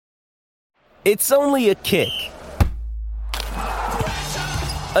It's only a kick,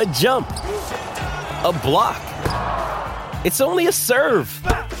 a jump, a block. It's only a serve.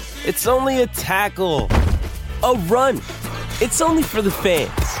 It's only a tackle, a run. It's only for the fans.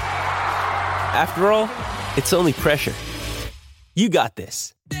 After all, it's only pressure. You got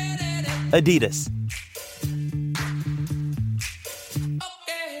this. Adidas.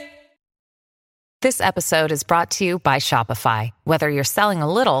 This episode is brought to you by Shopify. Whether you're selling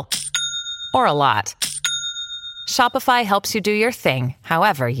a little or a lot, Shopify helps you do your thing,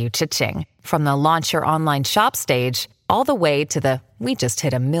 however you cha-ching. From the launch your online shop stage, all the way to the we just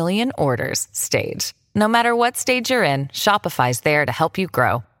hit 1 million orders stage. No matter what stage you're in, Shopify's there to help you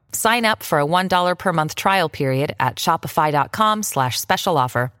grow. Sign up for a $1 per month trial period at shopify.com/special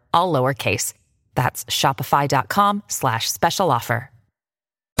offer, all lowercase. That's shopify.com/special offer.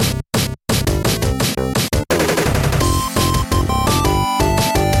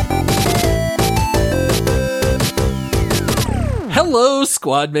 Hello,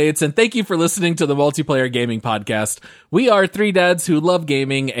 squad mates, and thank you for listening to the Multiplayer Gaming Podcast. We are three dads who love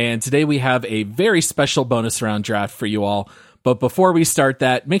gaming, and today we have a very special bonus round draft for you all. But before we start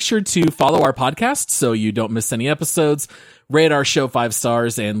that, make sure to follow our podcast so you don't miss any episodes, rate our show 5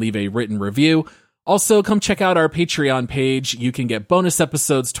 stars, and leave a written review. Also, come check out our Patreon page. You can get bonus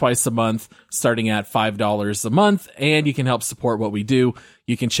episodes twice a month, starting at $5 a month, and you can help support what we do.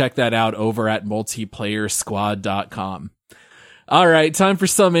 You can check that out over at multiplayersquad.com. All right, time for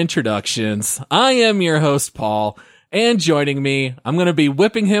some introductions. I am your host, Paul, and joining me, I'm going to be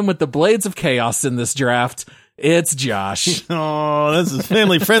whipping him with the blades of chaos in this draft. It's Josh. Oh, this is a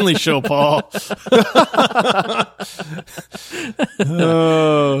family-friendly show, Paul.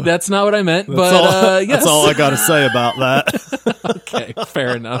 That's not what I meant, yes. That's all I got to say about that. Okay,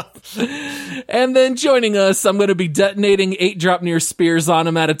 fair enough. And then joining us, I'm going to be detonating 8 Dropnir spears on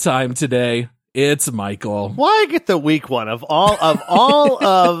him at a time today. It's Michael. Why get the weak one of all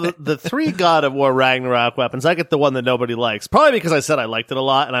of the 3 God of War Ragnarok weapons? I get the one that nobody likes. Probably because I said I liked it a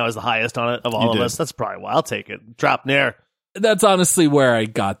lot and I was the highest on it of all of us. That's probably why. I'll take it. Dropnir. That's honestly where I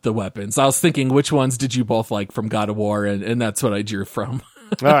got the weapons. I was thinking, which ones did you both like from God of War? And that's what I drew from.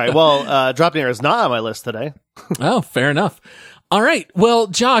 All right. Well, Dropnir is not on my list today. Oh, fair enough. All right. Well,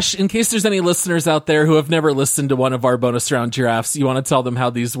 Josh, in case there's any listeners out there who have never listened to one of our bonus round drafts, you want to tell them how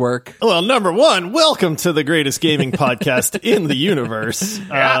these work? Well, number one, welcome to the greatest gaming podcast in the universe.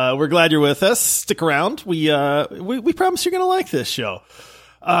 We're glad you're with us. Stick around. We promise you're going to like this show.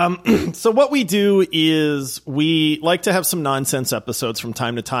 So what we do is we like to have some nonsense episodes from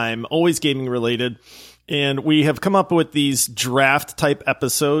time to time, always gaming related. And we have come up with these draft type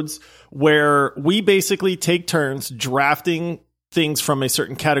episodes where we basically take turns drafting things from a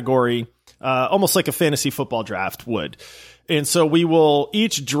certain category, almost like a fantasy football draft would. And so we will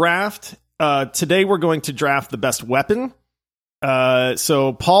each draft. Today we're going to draft the best weapon.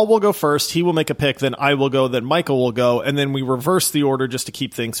 So Paul will go first. He will make a pick. Then I will go. Then Michael will go. And then we reverse the order just to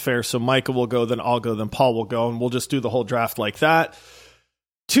keep things fair. So Michael will go. Then I'll go. Then Paul will go. And we'll just do the whole draft like that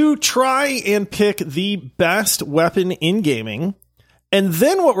to try and pick the best weapon in gaming. And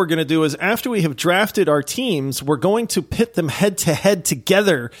then what we're going to do is after we have drafted our teams, we're going to pit them head to head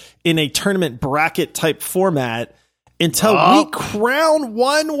together in a tournament bracket type format until we crown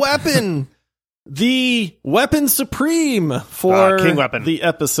one weapon, the weapon supreme for King Weapon, the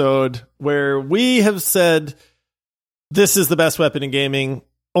episode where we have said this is the best weapon in gaming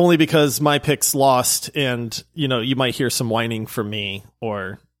only because my pick's lost. And, you know, you might hear some whining from me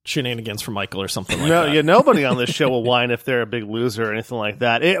or shenanigans from Michael or something like that. Yeah, nobody on this show will whine if they're a big loser or anything like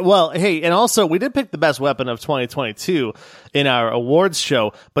that. Hey, and also we did pick the best weapon of 2022 in our awards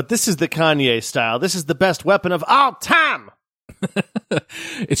show, but this is the Kanye style. This is the best weapon of all time.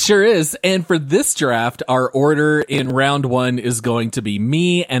 It sure is. And for this draft, our order in round 1 is going to be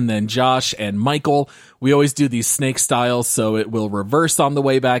me and then Josh and Michael. We always do these snake styles, so it will reverse on the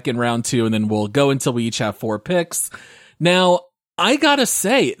way back in round 2, and then we'll go until we each have 4 picks. Now, I gotta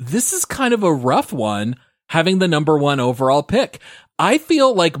say, this is kind of a rough one, having the number 1 overall pick. I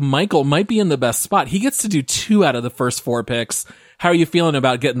feel like Michael might be in the best spot. He gets to do 2 out of the first 4 picks. How are you feeling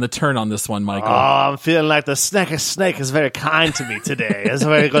about getting the turn on this one, Michael? Oh, I'm feeling like the snake is very kind to me today. It's a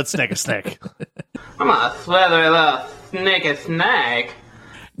very good snake. I'm a slithery little snake.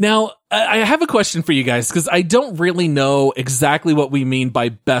 Now, I have a question for you guys, because I don't really know exactly what we mean by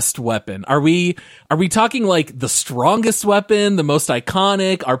best weapon. Are we talking like the strongest weapon, the most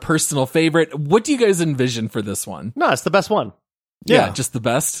iconic, our personal favorite? What do you guys envision for this one? No, it's the best one. Yeah, just the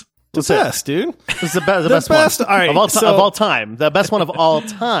best? The best, dude. This is the best one. All right, of all time. The best one of all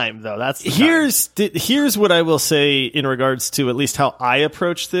time, though. That's here's what I will say in regards to at least how I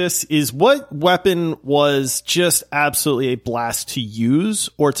approach this is what weapon was just absolutely a blast to use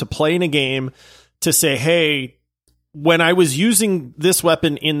or to play in a game to say, hey, when I was using this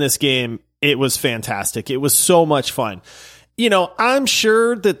weapon in this game, it was fantastic. It was so much fun. You know, I'm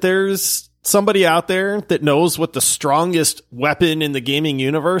sure that there's somebody out there that knows what the strongest weapon in the gaming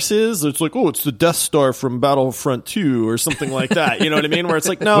universe is. It's like, oh, it's the Death Star from Battlefront 2 or something like that. You know what I mean? Where it's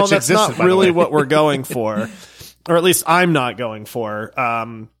like, no, that's not really what we're going for. Or at least I'm not going for.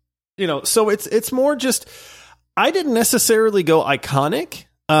 You know, so it's more just, I didn't necessarily go iconic.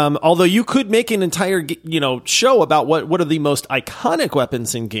 Although you could make an entire, show about what are the most iconic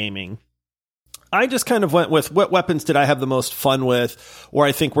weapons in gaming. I just kind of went with what weapons did I have the most fun with, or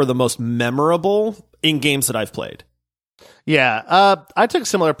I think were the most memorable in games that I've played. Yeah, I took a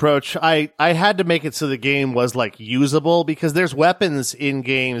similar approach. I had to make it so the game was like usable because there's weapons in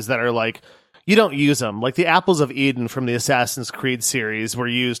games that are like, you don't use them. Like the Apples of Eden from the Assassin's Creed series were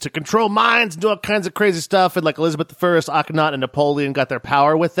used to control minds and do all kinds of crazy stuff. And like Elizabeth I, Akhenaten, and Napoleon got their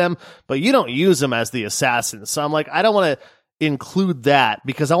power with them, but you don't use them as the assassins. So I'm like, I don't want to include that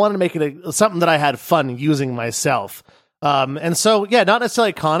because I wanted to make it something that I had fun using myself. And so, yeah, not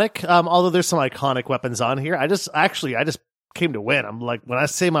necessarily iconic, although there's some iconic weapons on here. I just came to win. I'm like, when I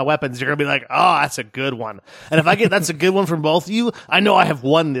say my weapons, you're going to be like, oh, that's a good one. And if I get that's a good one from both of you, I know I have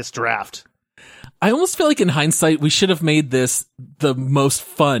won this draft. I almost feel like in hindsight, we should have made this the most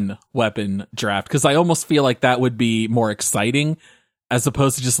fun weapon draft because I almost feel like that would be more exciting as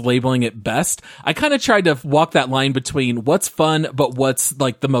opposed to just labeling it best. I kind of tried to walk that line between what's fun, but what's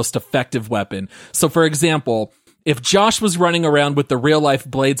like the most effective weapon. So for example, if Josh was running around with the real life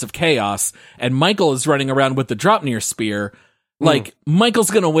Blades of Chaos and Michael is running around with the Dropnir Spear, like Michael's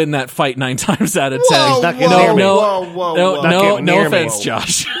going to win that fight 9 times out of 10. No offense,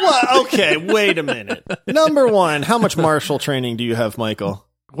 Josh. Well, okay, wait a minute. Number one, how much martial training do you have, Michael?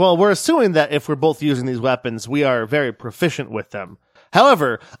 Well, we're assuming that if we're both using these weapons, we are very proficient with them.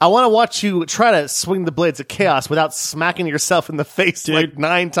 However, I want to watch you try to swing the Blades of Chaos without smacking yourself in the face like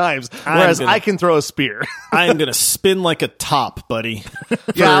 9 times, whereas I can throw a spear. I am going to spin like a top, buddy.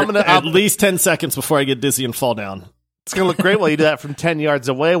 Yeah, I'm going to at least 10 seconds before I get dizzy and fall down. It's going to look great while you do that from 10 yards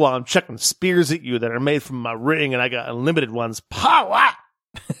away while I'm chucking spears at you that are made from my ring, and I got unlimited ones. Pow!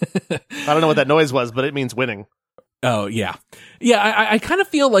 I don't know what that noise was, but it means winning. Oh, yeah. Yeah, I kind of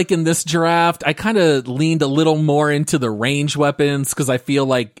feel like in this draft, I kind of leaned a little more into the range weapons because I feel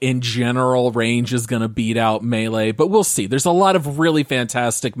like in general, range is going to beat out melee, but we'll see. There's a lot of really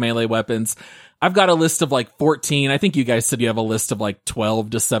fantastic melee weapons. I've got a list of like 14. I think you guys said you have a list of like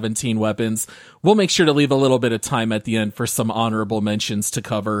 12 to 17 weapons. We'll make sure to leave a little bit of time at the end for some honorable mentions to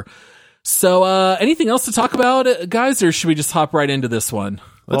cover. So, anything else to talk about, guys, or should we just hop right into this one?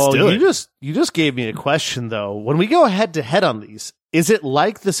 Let's do it. You just gave me a question, though. When we go head to head on these, is it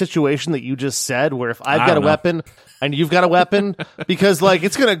like the situation that you just said, where if I've got a weapon and you've got a weapon, because like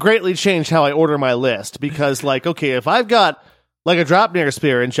it's going to greatly change how I order my list? Because like, okay, if I've got like a Dropnir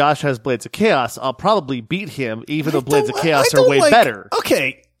Spear and Josh has Blades of Chaos, I'll probably beat him, even though Blades of Chaos are way better.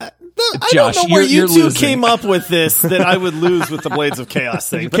 Okay. I Josh, don't know where you two losing. came up with this that I would lose with the Blades of Chaos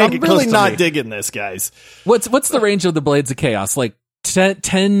thing, but I'm really not digging this, guys. What's the range of the Blades of Chaos? Like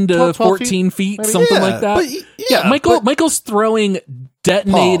 10 to 14 feet, something like that? But, Michael's throwing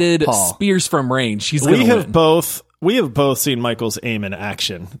detonated spears from range. He's going to win. We have both seen Michael's aim in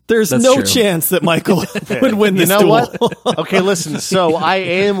action. There's That's no true. chance that Michael would win this duel. What? Okay, listen. So I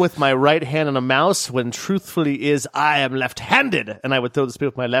aim with my right hand on a mouse when truthfully is I am left-handed, and I would throw the spear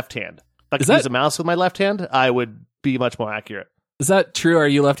with my left hand. If I could use a mouse with my left hand, I would be much more accurate. Is that true? Are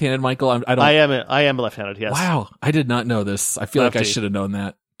you left-handed, Michael? I am left-handed, yes. Wow, I did not know this. I feel like I should have known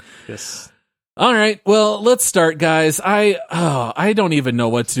that. Yes. All right, well, let's start, guys. I don't even know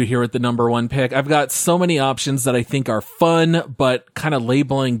what to do here with the number 1 pick. I've got so many options that I think are fun, but kind of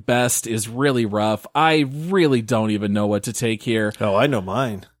labeling best is really rough. I really don't even know what to take here. Oh, I know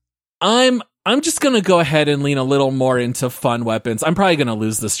mine. I'm just gonna go ahead and lean a little more into fun weapons. I'm probably gonna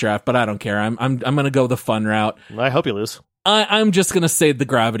lose this draft, but I don't care. I'm gonna go the fun route. I hope you lose. I'm just gonna say the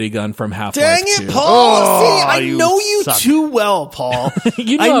gravity gun from Half-Life 2. Dang it, Paul! See, I know you too well, Paul.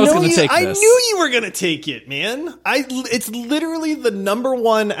 You knew I was gonna take this. I knew you were gonna take it, man. It's literally the number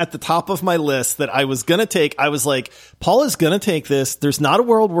 1 at the top of my list that I was gonna take. I was like, Paul is gonna take this. There's not a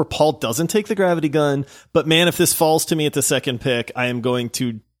world where Paul doesn't take the gravity gun, but man, if this falls to me at the second pick, I am going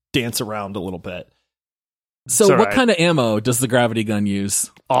to dance around a little bit. So what kind of ammo does the gravity gun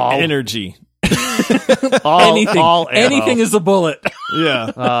use? Energy. Anything is a bullet.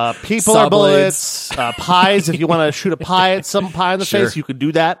 Yeah. People Saw are bullets. Pies. If you want to shoot a pie at some pie in the Sure. face, you could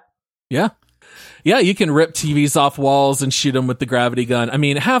do that. Yeah. Yeah, you can rip TVs off walls and shoot them with the gravity gun. I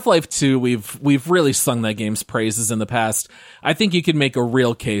mean, Half-Life 2, we've really sung that game's praises in the past. I think you can make a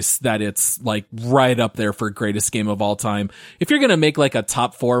real case that it's like right up there for greatest game of all time. If you're going to make like a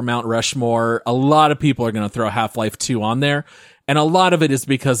top 4 Mount Rushmore, a lot of people are going to throw Half-Life 2 on there. And a lot of it is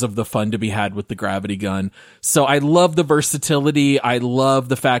because of the fun to be had with the gravity gun. So I love the versatility. I love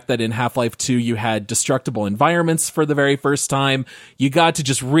the fact that in Half-Life 2, you had destructible environments for the very first time. You got to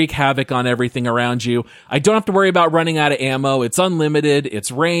just wreak havoc on everything around you. I don't have to worry about running out of ammo. It's unlimited.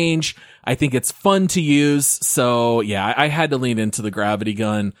 It's range. I think it's fun to use. So yeah, I had to lean into the gravity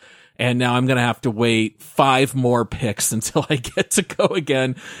gun. And now I'm going to have to wait 5 more picks until I get to go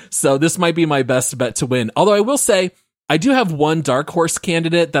again. So this might be my best bet to win. Although I will say, I do have one dark horse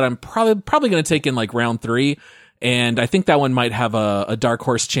candidate that I'm probably going to take in like round 3. And I think that one might have a dark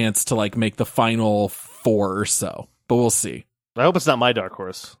horse chance to like make the final 4 or so, but we'll see. I hope it's not my dark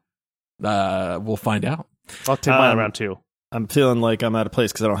horse. We'll find out. I'll take mine in round 2. I'm feeling like I'm out of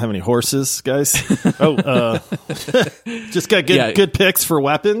place because I don't have any horses, guys. Just got good picks for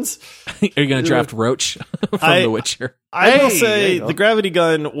weapons. Are you going to draft Roach from The Witcher? I will say the gravity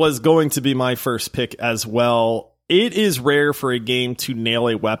gun was going to be my first pick as well. It is rare for a game to nail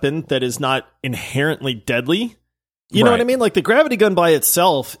a weapon that is not inherently deadly. You know what I mean? Like the gravity gun by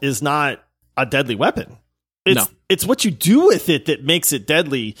itself is not a deadly weapon. It's what you do with it that makes it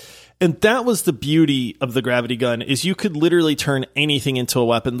deadly. And that was the beauty of the gravity gun, is you could literally turn anything into a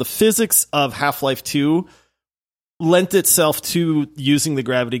weapon. The physics of Half-Life 2 lent itself to using the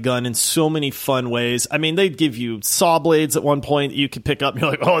gravity gun in so many fun ways. I mean, they'd give you saw blades at one point that you could pick up and you're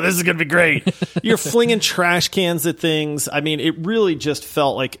like, oh, this is going to be great. You're flinging trash cans at things. I mean, it really just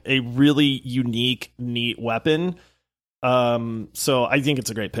felt like a really unique, neat weapon. So I think it's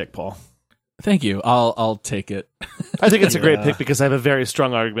a great pick, Paul. Thank you. I'll take it. I think it's a great pick because I have a very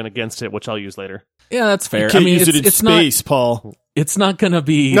strong argument against it, which I'll use later. Yeah, that's fair. You can't use it in it's space, not, Paul. It's not going to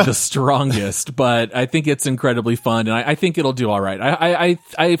be the strongest, but I think it's incredibly fun, and I think it'll do all right.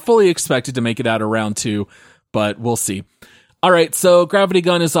 I fully expected to make it out of round 2, but we'll see. All right, so gravity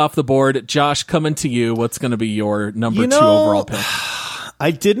gun is off the board. Josh, coming to you. What's going to be your number 2 overall pick? I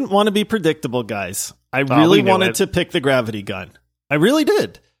didn't want to be predictable, guys. I really wanted to pick the gravity gun. I really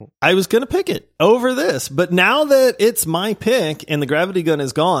did. I was going to pick it over this, but now that it's my pick and the gravity gun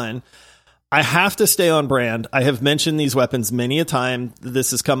is gone, I have to stay on brand. I have mentioned these weapons many a time. This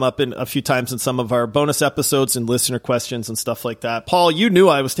has come up in a few times in some of our bonus episodes and listener questions and stuff like that. Paul, you knew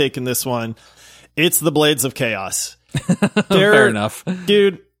I was taking this one. It's the Blades of Chaos. Fair enough.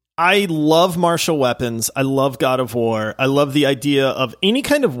 Dude, I love martial weapons. I love God of War. I love the idea of any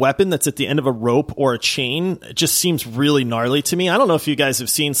kind of weapon that's at the end of a rope or a chain. It just seems really gnarly to me. I don't know if you guys have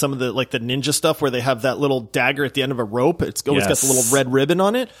seen some of the like the ninja stuff where they have that little dagger at the end of a rope. It's always got the little red ribbon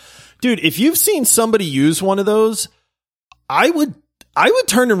on it. Dude, if you've seen somebody use one of those, I would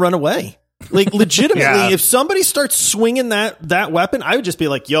turn and run away. Like legitimately, if somebody starts swinging that weapon, I would just be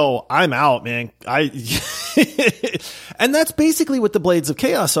like, "Yo, I'm out, man." And that's basically what the Blades of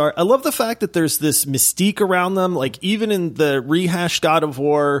Chaos are. I love the fact that there's this mystique around them. Like even in the rehashed God of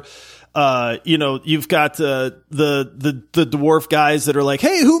War, you've got the dwarf guys that are like,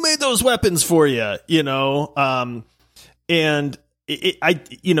 "Hey, who made those weapons for you?" And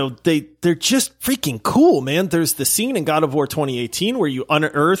they're just freaking cool, man. There's the scene in God of War 2018 where you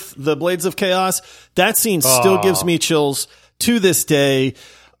unearth the Blades of Chaos. That scene still gives me chills to this day.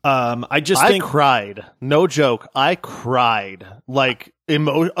 I cried. No joke. I cried. Like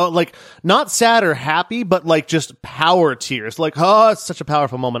like not sad or happy, but like just power tears. Like, oh, it's such a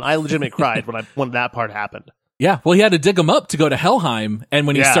powerful moment. I legitimately cried when that part happened. Yeah. Well, he had to dig him up to go to Helheim. And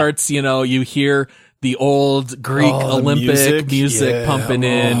when he starts, you hear the old Greek Olympic music pumping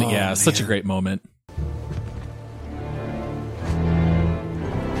in. Yeah, man. Such a great moment.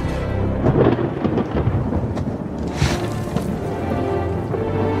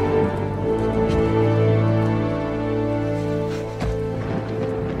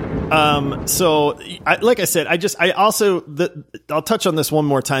 Like I said, I'll touch on this one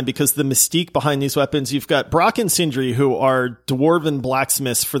more time because the mystique behind these weapons, you've got Brock and Sindri, who are dwarven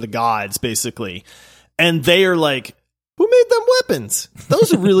blacksmiths for the gods, basically. And they are like, who made them weapons?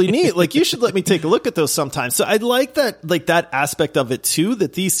 Those are really neat. Like, you should let me take a look at those sometime. So I like that aspect of it too,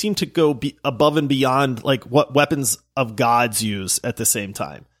 that these seem to go above and beyond like what weapons of gods use at the same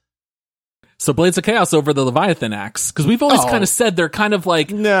time. So Blades of Chaos over the Leviathan axe, because we've always kind of said they're kind of like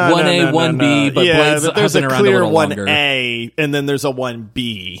 1A, 1B, but Blades but there's have been a around clear a little longer. 1A, and then there's a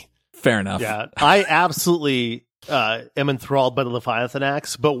 1B. Fair enough. Yeah, I absolutely am enthralled by the Leviathan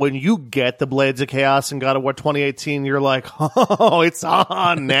axe, but when you get the Blades of Chaos in God of War 2018, you're like, oh, it's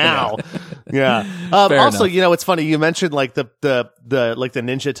on now. Yeah. Also, enough. It's funny. You mentioned like the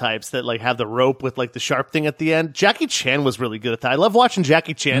ninja types that like have the rope with like the sharp thing at the end. Jackie Chan was really good at that. I love watching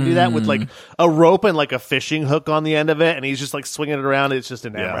Jackie Chan do that with like a rope and like a fishing hook on the end of it, and he's just like swinging it around. It's just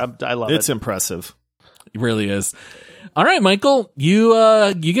an hammer. I love it. It's impressive. It really is. All right, Michael,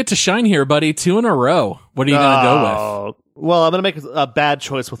 you get to shine here, buddy. 2 in a row. What are you going to go with? Well, I'm going to make a bad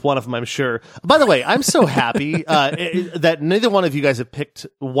choice with one of them, I'm sure. By the way, I'm so happy that neither one of you guys have picked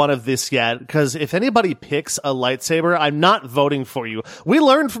one of this yet, because if anybody picks a lightsaber, I'm not voting for you. We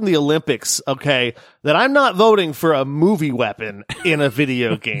learned from the Olympics, okay, that I'm not voting for a movie weapon in a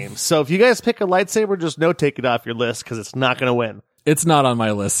video game. So if you guys pick a lightsaber, just take it off your list, because it's not going to win. It's not on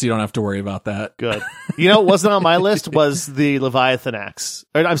my list, so you don't have to worry about that. Good. What wasn't on my list was the Leviathan axe.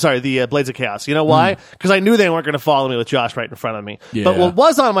 I'm sorry, the Blades of Chaos. You know why? Because I knew they weren't going to follow me with Josh right in front of me. Yeah. But what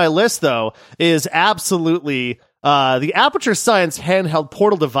was on my list, though, is absolutely the Aperture Science handheld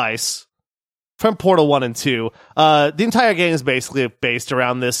portal device from Portal 1 and 2. The entire game is basically based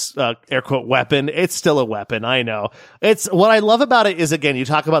around this air quote weapon. It's still a weapon, I know. It's what I love about it is, again, you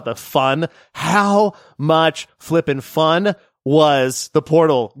talk about the fun. How much flippin' fun was the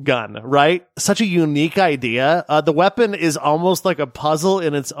portal gun, right? Such a unique idea. The weapon is almost like a puzzle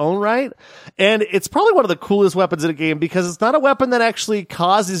in its own right. And it's probably one of the coolest weapons in a game because it's not a weapon that actually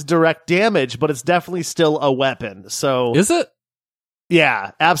causes direct damage, but it's definitely still a weapon. So is it?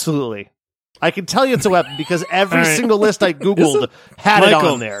 Yeah, absolutely. I can tell you it's a weapon because every single list I Googled had it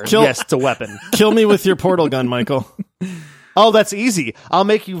on there. Yes, it's a weapon. Kill me with your portal gun, Michael. Oh, that's easy. I'll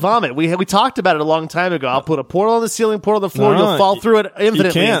make you vomit. We talked about it a long time ago. I'll put a portal on the ceiling, portal on the floor. You'll fall through it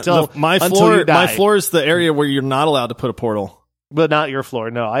infinitely until my you die. My floor is the area where you're not allowed to put a portal. But not your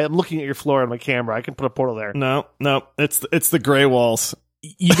floor. No, I am looking at your floor on my camera. I can put a portal there. No, it's the gray walls.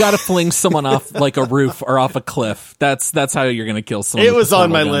 You got to fling someone off like a roof or off a cliff. That's how you're going to kill someone. It was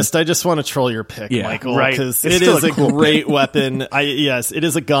on my list. I just want to troll your pick, Michael, right? Because it is a great weapon. Yes, it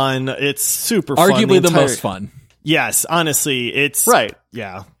is a gun. It's super fun. Arguably the most fun. Yes, honestly, it's right.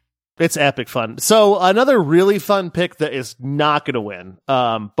 Yeah, it's epic fun. So another really fun pick that is not going to win.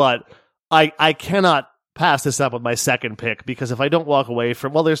 But I cannot pass this up with my second pick because if I don't walk away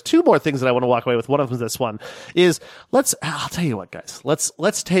from, there's 2 more things that I want to walk away with. One of them is this one I'll tell you what, guys,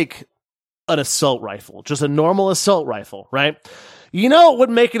 let's take an assault rifle, just a normal assault rifle, right? You know what would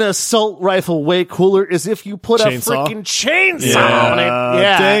make an assault rifle way cooler is if you put a freaking chainsaw on it.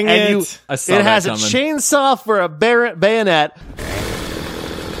 Yeah, dang it. It has a chainsaw for a bayonet.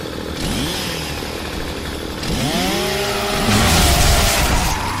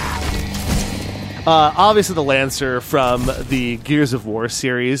 Obviously the Lancer from the Gears of War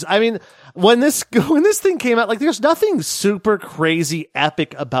series. I mean, when this thing came out, like, there's nothing super crazy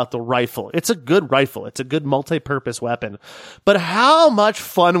epic about the rifle. It's a good rifle. It's a good multi-purpose weapon. But how much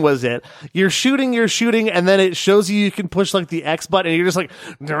fun was it? You're shooting, and then it shows you can push like the X button, and you're just like,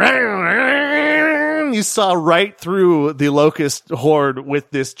 you saw right through the Locust horde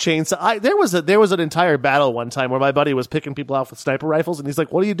with this chainsaw. There was an entire battle one time where my buddy was picking people off with sniper rifles, and he's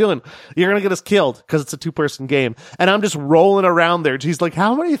like, "What are you doing? You're gonna get us killed," because it's a 2-person game. And I'm just rolling around there. He's like,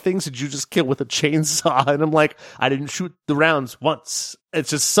 "How many things did you just kill with a chainsaw?" And I'm like, "I didn't shoot the rounds once." It's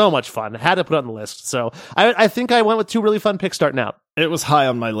just so much fun. I had to put it on the list. So I think I went with 2 really fun picks starting out. It was high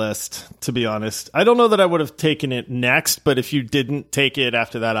on my list, to be honest. I don't know that I would have taken it next, but if you didn't take it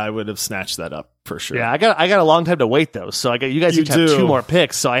after that, I would have snatched that up for sure. Yeah, I got a long time to wait though. So you guys each have 2 more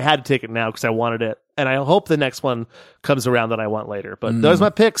picks. So I had to take it now because I wanted it, and I hope the next one comes around that I want later. But those are my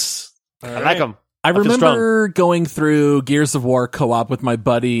picks. I like them. I remember going through Gears of War co-op with my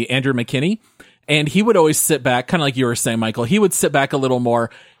buddy Andrew McKinney, and he would always sit back, kind of like you were saying, Michael. He would sit back a little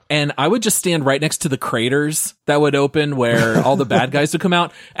more, and I would just stand right next to the craters that would open where all the bad guys would come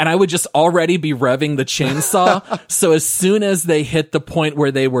out, and I would just already be revving the chainsaw. So as soon as they hit the point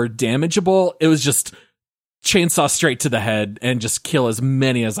where they were damageable, it was just chainsaw straight to the head and just kill as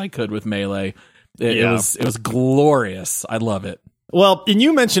many as I could with melee. It was glorious. I love it. Well, and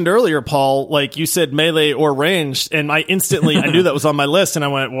you mentioned earlier, Paul, like you said melee or ranged, and I knew that was on my list, and I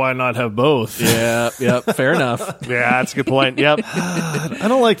went, why not have both? Yeah, fair enough. Yeah, that's a good point. Yep. I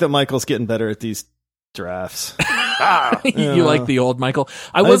don't like that Michael's getting better at these drafts. You like the old Michael?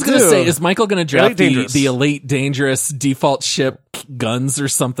 I was going to say, is Michael going to draft the Elite Dangerous default ship guns or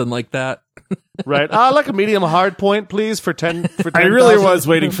something like that? Right. Like a medium hard point, please, for 10. For 10, I really was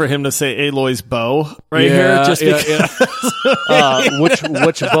waiting for him to say Aloy's bow here. Just because.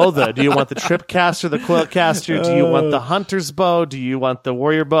 Which bow, though? Do you want the Tripcaster, the Coilcaster? Do you want the Hunter's bow? Do you want the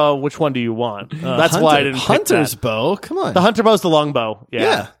Warrior bow? Which one do you want? That's why I didn't pick Hunter's that. bow? Come on. The Hunter bow is the long bow.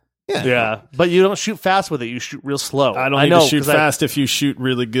 Yeah. Yeah. But you don't shoot fast with it. You shoot real slow. I don't need to shoot fast if you shoot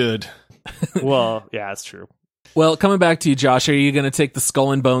really good. Well, yeah, that's true. Well, coming back to you, Josh, are you going to take the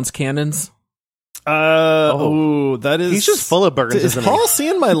Skull and Bones cannons? That is. He's just full of burns. Is Paul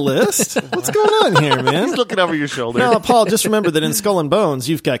seeing my list? What's going on here, man? He's looking over your shoulder. No, Paul, just remember that in Skull and Bones,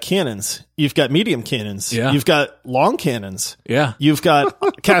 you've got cannons. You've got medium cannons. Yeah. You've got long cannons. Yeah. You've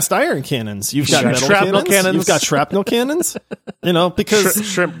got cast iron cannons. You've got metal shrapnel cannons. You've got shrapnel cannons. You know, because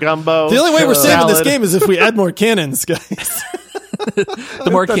shrimp gumbo. the only way we're saving this salad. game is if we add more cannons, guys. The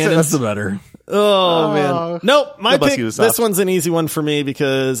more cannons, the better. Oh, man. Nope. My bless pick, you, Usopp. this one's an easy one for me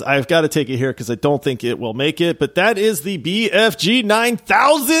because I've got to take it here because I don't think it will make it. But that is the BFG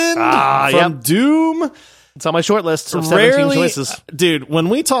 9000 from Doom. It's on my short list of 17 choices. Dude, when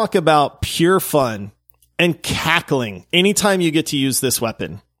we talk about pure fun and cackling anytime you get to use this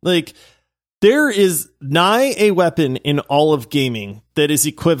weapon, like there is nigh a weapon in all of gaming that is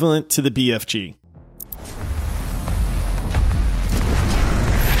equivalent to the BFG.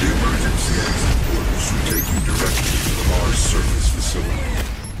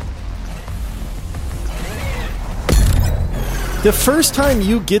 The first time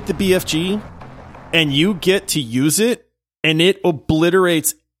you get the BFG and you get to use it and it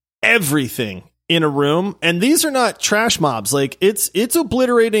obliterates everything in a room, and these are not trash mobs, like it's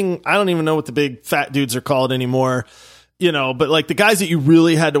obliterating, I don't even know what the big fat dudes are called anymore, you know, but like the guys that you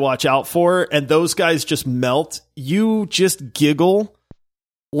really had to watch out for, and those guys just melt, you just giggle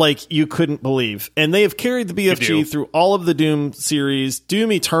like you couldn't believe. And they have carried the BFG through all of the Doom series.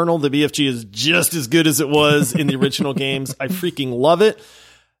 Doom Eternal, the BFG is just as good as it was in the original games. I freaking love it.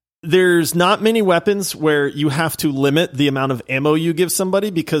 There's not many weapons where you have to limit the amount of ammo you give somebody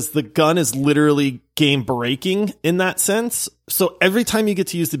because the gun is literally game breaking in that sense. So every time you get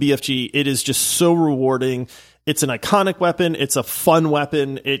to use the BFG, it is just so rewarding. It's an iconic weapon. It's a fun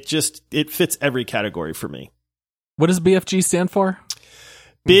weapon. It fits every category for me. What does BFG stand for?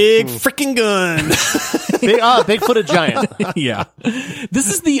 Big freaking gun. Big-footed giant. Yeah.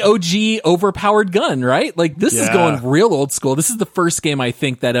 This is the OG overpowered gun, right? Like this is going real old school. This is the first game I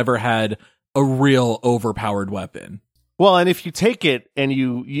think that ever had a real overpowered weapon. Well, and if you take it and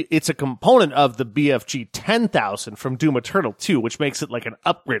it's a component of the BFG 10,000 from Doom Eternal 2, which makes it like an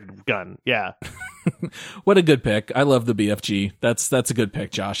upgraded gun. Yeah. What a good pick. I love the BFG. That's a good pick,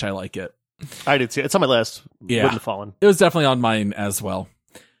 Josh. I like it. I did too. It's on my list. Yeah. Wouldn't have fallen. It was definitely on mine as well.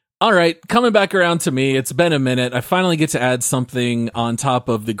 All right, coming back around to me, it's been a minute. I finally get to add something on top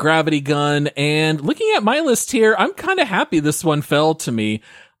of the gravity gun, and looking at my list here, I'm kind of happy this one fell to me.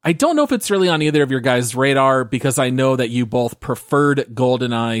 I don't know if it's really on either of your guys' radar, because I know that you both preferred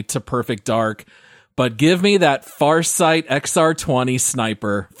GoldenEye to Perfect Dark, but give me that Farsight XR20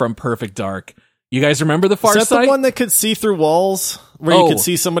 sniper from Perfect Dark. You guys remember the Farsight? Is that the one that could see through walls? Where you could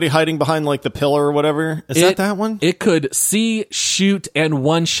see somebody hiding behind like the pillar or whatever? Is that one? It could see, shoot, and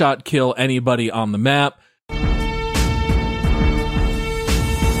one-shot kill anybody on the map.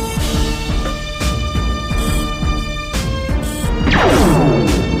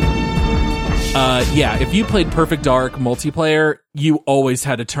 Yeah, if you played Perfect Dark multiplayer, you always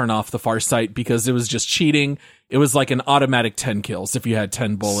had to turn off the Farsight because it was just cheating. It was like an automatic 10 kills if you had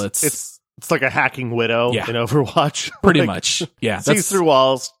 10 bullets. It's like a hacking widow in Overwatch. Pretty much. Yeah. Sees through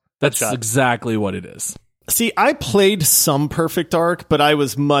walls. That's exactly what it is. See, I played some Perfect Dark, but I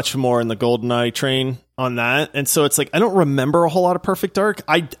was much more in the GoldenEye train on that. And so it's like, I don't remember a whole lot of Perfect Dark.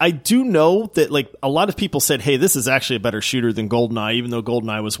 I do know that like a lot of people said, hey, this is actually a better shooter than GoldenEye, even though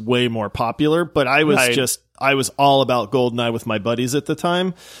GoldenEye was way more popular. But I was I was all about GoldenEye with my buddies at the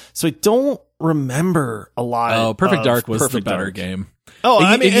time. So I don't remember a lot. Oh, Perfect Dark was Perfect the better Dark game. Oh,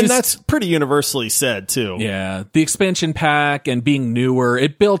 I mean, and that's pretty universally said too. Yeah, the expansion pack and being newer,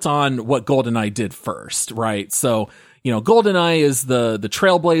 it built on what GoldenEye did first, right? So, you know, GoldenEye is the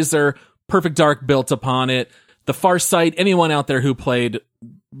trailblazer, Perfect Dark built upon it. The Farsight, anyone out there who played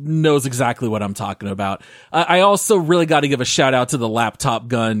knows exactly what I'm talking about. I also really got to give a shout out to the laptop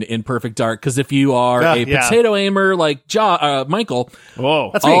gun in Perfect Dark, because if you are a potato aimer like Michael,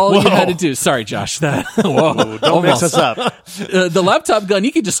 all you had to do, sorry Josh, Don't mix us up. The laptop gun,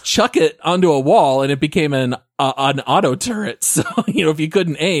 you could just chuck it onto a wall and it became an auto turret. So, you know, if you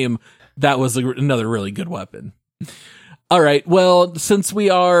couldn't aim, that was another really good weapon. All right. Well, since we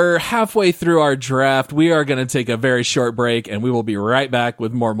are halfway through our draft, we are going to take a very short break, and we will be right back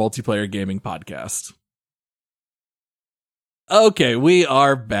with more Multiplayer Gaming Podcast. Okay, we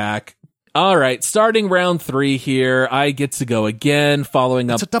are back. All right, starting round 3 here. I get to go again,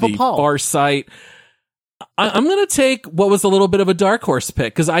 following up the Farsight. I'm going to take what was a little bit of a dark horse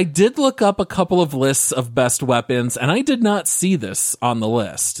pick, because I did look up a couple of lists of best weapons, and I did not see this on the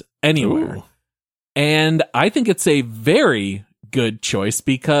list anywhere. Ooh. And I think it's a very good choice,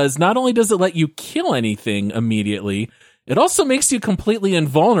 because not only does it let you kill anything immediately, it also makes you completely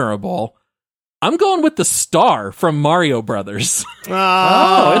invulnerable. I'm going with the star from Mario Brothers.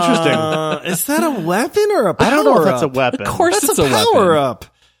 Oh, interesting. Is that a weapon or a power up? I don't know if that's a weapon. Of course that's it's a power weapon. up.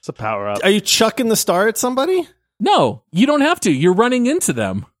 It's a power up. Are you chucking the star at somebody? No, you don't have to. You're running into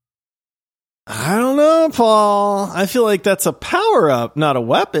them. I don't know, Paul. I feel like that's a power up, not a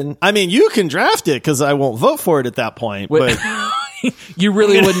weapon. I mean, you can draft it because I won't vote for it at that point. But you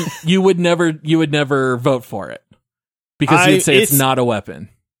really wouldn't. You would never vote for it because you'd say it's not a weapon.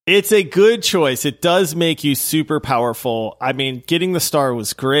 It's a good choice. It does make you super powerful. I mean, getting the star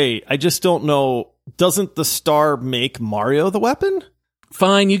was great. I just don't know. Doesn't the star make Mario the weapon?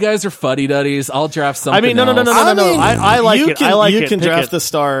 Fine, you guys are fuddy-duddies. I'll draft something I mean, no. I like it. I like it. You can draft the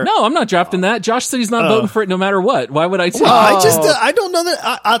star. No, I'm not drafting that. Josh said he's not voting for it no matter what. Why would I take it? I don't know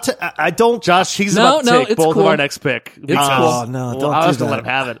that. I don't. Josh, he's about to take both of our next pick. It's cool. No, don't I was do going to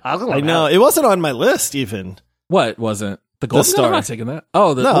that. let him have it. I know. It wasn't on my list even. What wasn't? The gold star. I'm not taking that.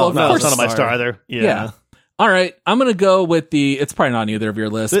 Oh, no, well, of course it's not on my star either. Yeah. All right, I'm going to go with it's probably not on either of your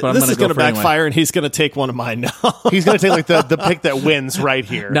lists, but I'm this is going to backfire, and he's going to take one of mine now. He's going to take like the pick that wins right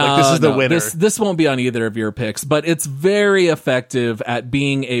here. No, this is the winner. This won't be on either of your picks, but it's very effective at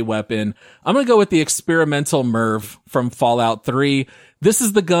being a weapon. I'm going to go with the experimental Merv from Fallout 3. This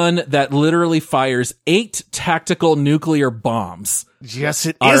is the gun that literally fires 8 tactical nuclear bombs. Yes,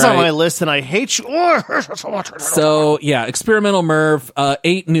 it is on my list, and I hate you. So, yeah, experimental Merv,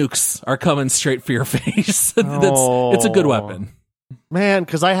 8 nukes are coming straight for your face. It's a good weapon. Man,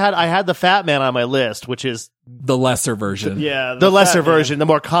 because I had the Fat Man on my list, which is the lesser version. The lesser version, the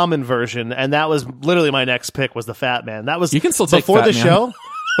more common version, and that was literally my next pick was the Fat Man. That was you can still take before Fat the Man. show.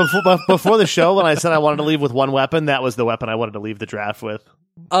 Before the show, when I said I wanted to leave with one weapon, that was the weapon I wanted to leave the draft with.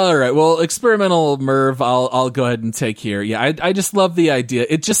 All right. Well, experimental Merv, I'll go ahead and take here. Yeah, I just love the idea.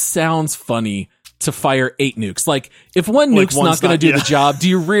 It just sounds funny to fire 8 nukes. Like, if one nuke's not going to do the job, do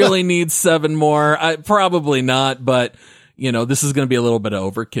you really need 7 more? Probably not, but this is going to be a little bit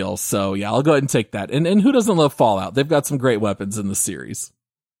of overkill. So yeah, I'll go ahead and take that. And who doesn't love Fallout? They've got some great weapons in the series.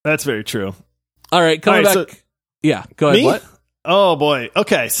 That's very true. All right, coming back. Yeah, go ahead. Me? What? Oh boy.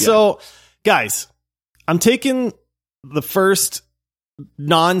 Okay. So guys, I'm taking the first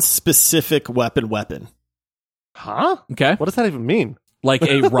non-specific weapon. Huh? Okay. What does that even mean? Like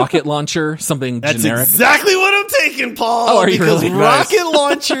a rocket launcher, something That's generic? exactly what I'm taking, Paul. Oh, are you because really? rocket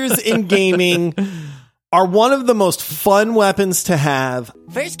launchers in gaming are one of the most fun weapons to have.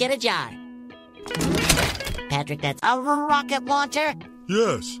 First, get a jar. Patrick, that's a rocket launcher?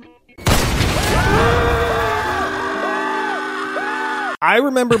 Yes. I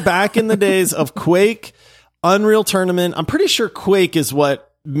remember back in the days of Quake, Unreal Tournament. I'm pretty sure Quake is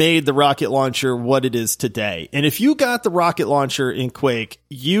what made the rocket launcher what it is today. And if you got the rocket launcher in Quake,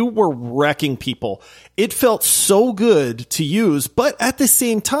 you were wrecking people. It felt so good to use, but at the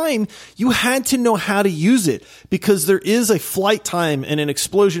same time, you had to know how to use it because there is a flight time and an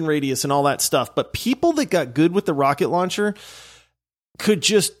explosion radius and all that stuff. But people that got good with the rocket launcher could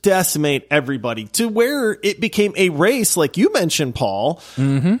just decimate everybody to where it became a race, like you mentioned, Paul,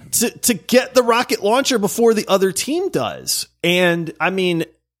 to get the rocket launcher before the other team does. And I mean,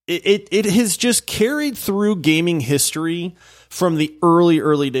 it has just carried through gaming history from the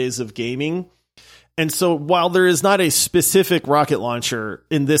early days of gaming. And so while there is not a specific rocket launcher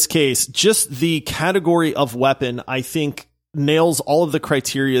in this case, just the category of weapon, I think nails all of the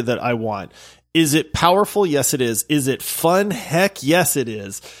criteria that I want. Is it powerful? Yes, it is. Is it fun? Heck, yes, it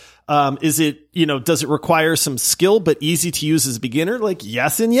is. Is it, does it require some skill, but easy to use as a beginner? Like,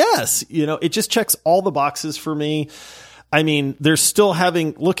 yes and yes. It just checks all the boxes for me. I mean, they're still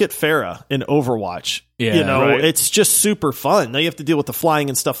look at Pharah in Overwatch. Yeah, It's just super fun. Now you have to deal with the flying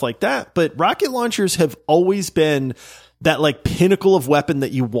and stuff like that. But rocket launchers have always been that like pinnacle of weapon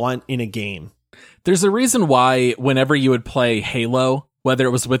that you want in a game. There's a reason why whenever you would play Halo, whether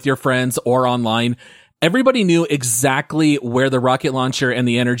it was with your friends or online, everybody knew exactly where the rocket launcher and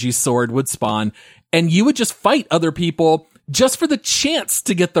the energy sword would spawn, and you would just fight other people just for the chance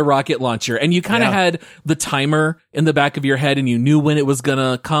to get the rocket launcher. And you kind of had the timer in the back of your head and you knew when it was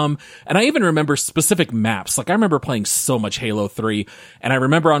gonna come. And I even remember specific maps. Like I remember playing so much Halo 3 and I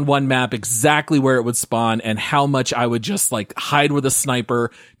remember on one map exactly where it would spawn and how much I would just like hide with a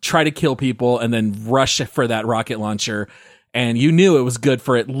sniper, try to kill people and then rush for that rocket launcher. And you knew it was good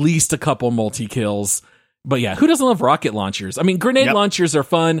for at least a couple multi-kills. But yeah, who doesn't love rocket launchers? I mean, grenade launchers are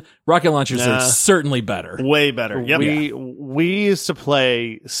fun. Rocket launchers are certainly better. Way better. Yep. We used to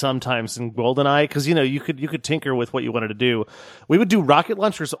play sometimes in GoldenEye because you could tinker with what you wanted to do. We would do rocket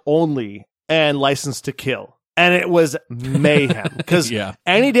launchers only and License to Kill. And it was mayhem because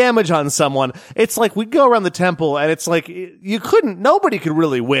any damage on someone, it's like we'd go around the temple and it's like nobody could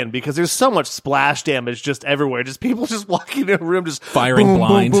really win because there's so much splash damage just everywhere. Just people just walking in a room, just firing boom,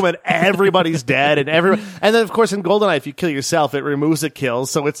 blind. boom, boom, and everybody's dead. And then of course in GoldenEye, if you kill yourself, it removes a kill.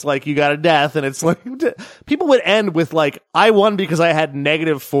 So it's like you got a death and it's like people would end with like, I won because I had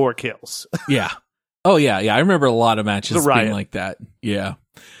 -4 kills. Yeah. Oh yeah. Yeah. I remember a lot of matches being like that. Yeah.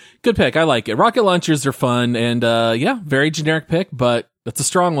 Good pick. I like it. Rocket launchers are fun and, very generic pick, but that's a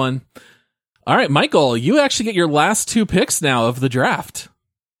strong one. All right, Michael, you actually get your last 2 picks now of the draft.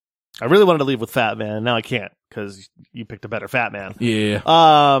 I really wanted to leave with Fat Man. Now I can't because you picked a better Fat Man. Yeah.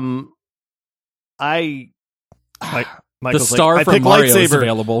 Michael's the star from Mario is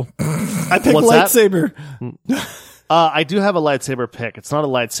available. I picked lightsaber. I do have a lightsaber pick. It's not a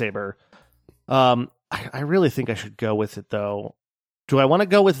lightsaber. I really think I should go with it though. Do I want to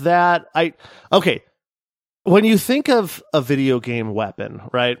go with that? Okay. When you think of a video game weapon,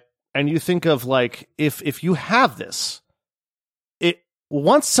 right? And you think of like, if you have this,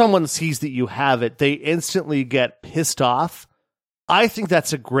 once someone sees that you have it, they instantly get pissed off. I think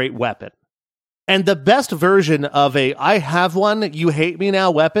that's a great weapon. And the best version of I have one, you hate me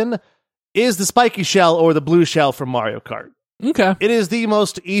now weapon is the spiky shell or the blue shell from Mario Kart. Okay. It is the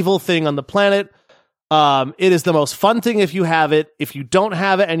most evil thing on the planet. It is the most fun thing if you have it. If you don't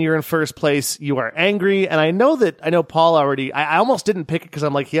have it and you're in first place, you are angry. And I know Paul already, I almost didn't pick it because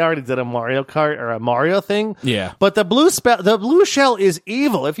I'm like, he already did a Mario Kart or a Mario thing. Yeah. But the blue shell is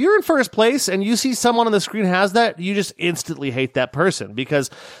evil. If you're in first place and you see someone on the screen has that, you just instantly hate that person. Because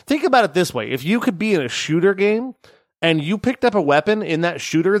think about it this way. If you could be in a shooter game and you picked up a weapon in that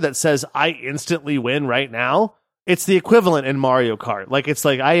shooter that says, I instantly win right now, it's the equivalent in Mario Kart. Like, it's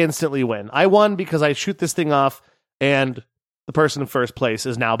like, I instantly win. I won because I shoot this thing off, and the person in first place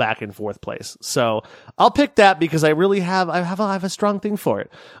is now back in fourth place. So I'll pick that because I really have a strong thing for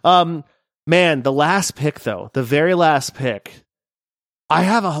it. Man, the last pick, though, the very last pick, I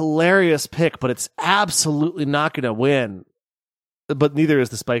have a hilarious pick, but it's absolutely not going to win. But neither is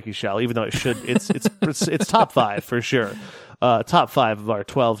the spiky shell, even though it should. It's top 5 for sure. Top 5 of our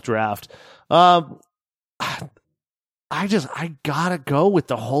 12 draft. I gotta go with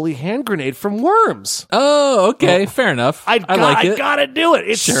the holy hand grenade from Worms. Oh, okay. Fair enough. I like it. I gotta do it.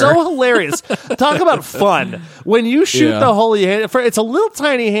 It's so hilarious. Talk about fun. When you shoot the holy hand, it's a little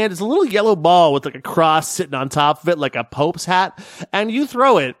tiny hand. It's a little yellow ball with like a cross sitting on top of it, like a Pope's hat. And you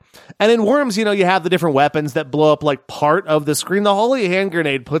throw it. And in Worms, you have the different weapons that blow up like part of the screen. The holy hand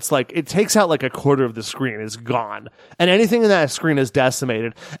grenade it takes out like a quarter of the screen. It's gone. And anything in that screen is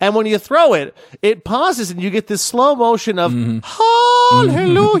decimated. And when you throw it, it pauses and you get this slow motion of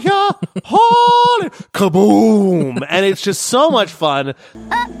hallelujah, kaboom. And it's just so much fun.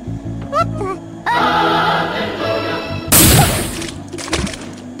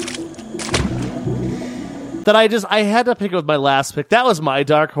 That I had to pick it with my last pick. That was my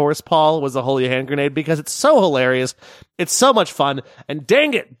dark horse, Paul, was the holy hand grenade because it's so hilarious. It's so much fun. And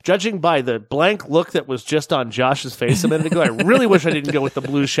dang it, judging by the blank look that was just on Josh's face a minute ago, I really wish I didn't go with the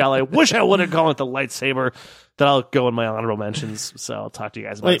blue shell. I wish I would have gone with the lightsaber. Then I'll go in my honorable mentions. So I'll talk to you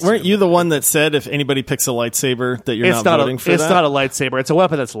guys about it. Wait, weren't you the one that said if anybody picks a lightsaber that you're not voting for that? It's not a lightsaber. It's a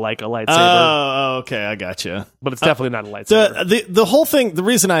weapon that's like a lightsaber. Oh, okay. I gotcha. But it's definitely not a lightsaber. The whole thing, the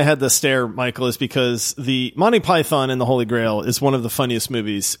reason I had the stare, Michael, is because the Monty Python and the Holy Grail is one of the funniest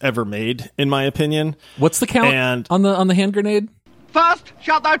movies ever made, in my opinion. What's the count on the hand grenade? First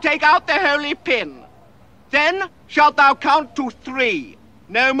shalt thou take out the holy pin. Then shalt thou count to 3.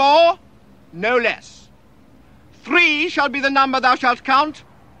 No more, no less. 3 shall be the number thou shalt count,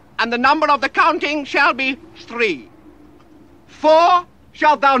 and the number of the counting shall be 3. 4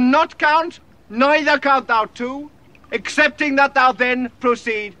 shalt thou not count, neither count thou 2, excepting that thou then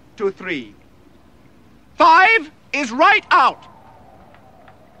proceed to 3. 5 is right out.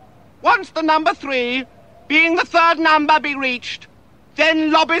 Once the number 3, being the third number, be reached,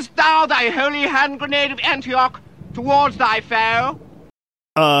 then lobbest thou thy holy hand grenade of Antioch towards thy foe.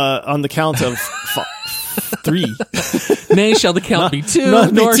 On the count of 3. Nay, shall the count be 2, Not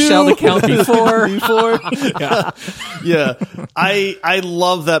be nor 2. shall the count be 4. Yeah. I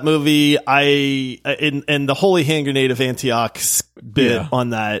love that movie. And the Holy Hand Grenade of Antioch's bit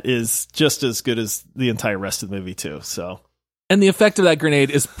on that is just as good as the entire rest of the movie too. So. And the effect of that grenade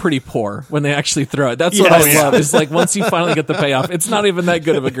is pretty poor when they actually throw it. That's what I love. Is like once you finally get the payoff, it's not even that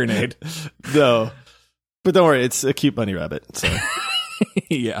good of a grenade. No. But don't worry, it's a cute bunny rabbit. So.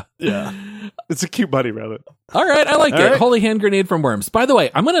 Yeah. It's a cute bunny rabbit. All right, I like it. right. Holy Hand Grenade from Worms. By the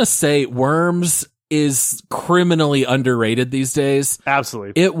way, I'm going to say Worms is criminally underrated these days.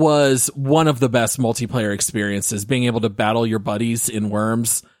 Absolutely. It was one of the best multiplayer experiences, being able to battle your buddies in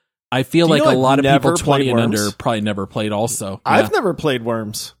Worms. I feel like a lot of people 20 and under probably never played also. Yeah. I've never played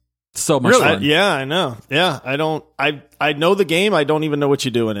Worms. So much fun. Yeah, I know. Yeah, I know the game. I don't even know what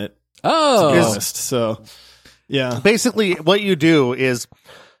you do in it. Oh. To be honest. So, yeah. Basically, what you do is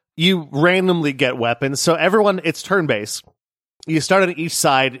you randomly get weapons. So everyone, it's turn-based. You start on each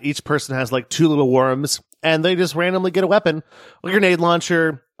side. Each person has like 2 little worms, and they just randomly get a weapon. A grenade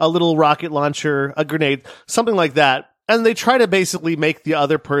launcher, a little rocket launcher, a grenade, something like that. And they try to basically make the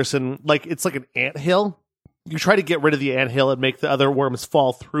other person, like, it's like an anthill. You try to get rid of the anthill and make the other worms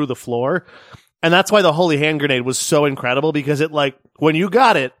fall through the floor. And that's why the Holy Hand Grenade was so incredible, because it, like, when you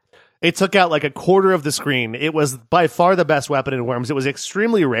got it, it took out like a quarter of the screen. It was by far the best weapon in Worms. It was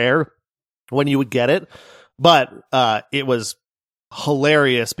extremely rare when you would get it, but it was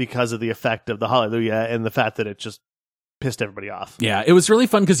hilarious because of the effect of the Hallelujah and the fact that it just pissed everybody off. Yeah, it was really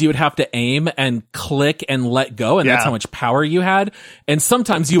fun because you would have to aim and click and let go, and that's how much power you had. And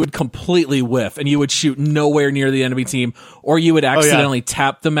sometimes you would completely whiff, and you would shoot nowhere near the enemy team, or you would accidentally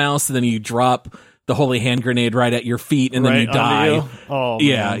tap the mouse, and then you drop the Holy Hand Grenade right at your feet, and then you die. You? Oh,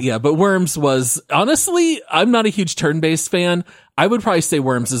 man. Yeah. But Worms was, honestly, I'm not a huge turn-based fan. I would probably say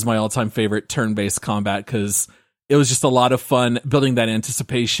Worms is my all-time favorite turn-based combat, because it was just a lot of fun building that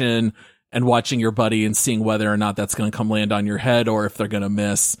anticipation and watching your buddy and seeing whether or not that's going to come land on your head or if they're going to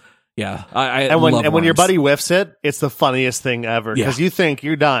miss. Yeah. When your buddy whiffs it, it's the funniest thing ever, because you think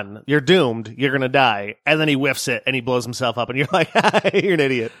you're done, you're doomed, you're going to die. And then he whiffs it and he blows himself up and you're like, you're an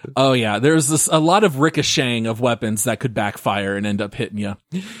idiot. Oh yeah. There's a lot of ricocheting of weapons that could backfire and end up hitting you.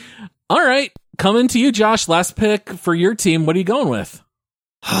 All right. Coming to you, Josh, last pick for your team. What are you going with?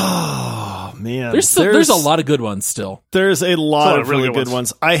 Oh man. There's a lot of good ones still. There's a lot of really good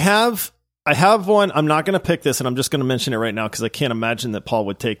ones. I have one. I'm not going to pick this, and I'm just going to mention it right now because I can't imagine that Paul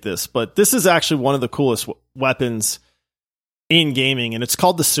would take this. But this is actually one of the coolest weapons in gaming, and it's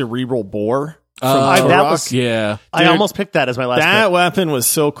called the Cerebral Bore. Yeah. I almost picked that as my last pick. That weapon was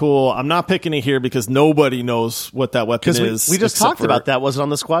so cool. I'm not picking it here because nobody knows what that weapon is. We just talked about that. Was it on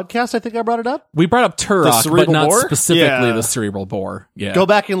the Squadcast? I think I brought it up. We brought up Turok, but not Bore? specifically the Cerebral Bore. Yeah. Go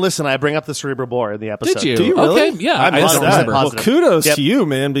back and listen. I bring up the Cerebral Bore in the episode. Did you? Do you really? Okay, yeah. I missed don't that. remember. Well, kudos to you,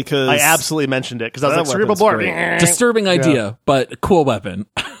 man, because I absolutely mentioned it because I was That like, Cerebral weapon's Bore. great. Disturbing idea, but cool weapon.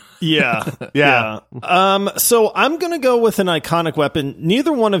 Yeah. Yeah. So I'm going to go with an iconic weapon.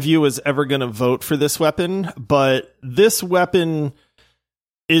 Neither one of you is ever going to vote for this weapon, but this weapon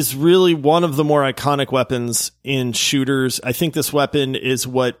is really one of the more iconic weapons in shooters. I think this weapon is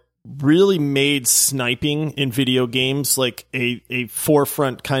what really made sniping in video games like a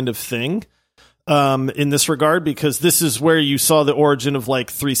forefront kind of thing. In this regard, because this is where you saw the origin of like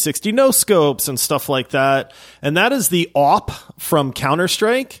 360 no scopes and stuff like that. And that is the AWP from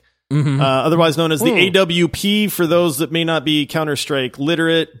Counter-Strike. Otherwise known as the AWP for those that may not be Counter-Strike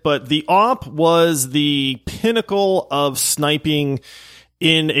literate, but the AWP was the pinnacle of sniping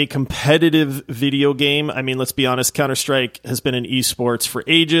in a competitive video game. I mean, let's be honest, Counter-Strike has been in esports for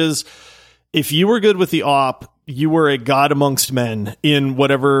ages. If you were good with the AWP, you were a god amongst men in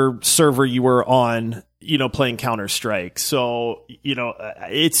whatever server you were on, playing Counter-Strike. So,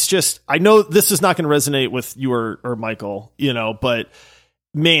 it's just, I know this is not going to resonate with you or Michael, but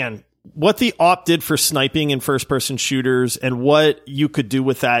man, what the AWP did for sniping in first-person shooters and what you could do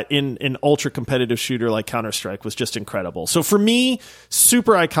with that in an ultra-competitive shooter like Counter-Strike was just incredible. So for me,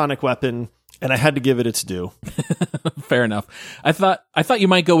 super iconic weapon, and I had to give it its due. Fair enough. I thought you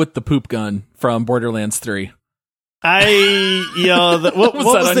might go with the poop gun from Borderlands 3. What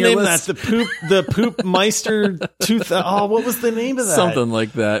was the name of that? The poop Meister 2000. Oh, what was the name of that? Something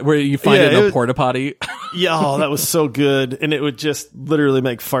like that, where you find it in a porta potty. Yeah, that was so good, and it would just literally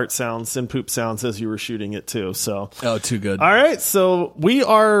make fart sounds and poop sounds as you were shooting it too. So, too good. All right, so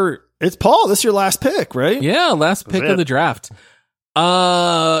it's Paul. This is your last pick, right? Yeah, last pick of the draft.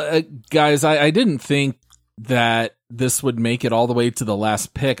 Guys, I didn't think that this would make it all the way to the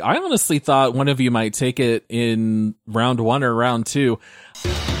last pick. I honestly thought one of you might take it in round 1 or round 2.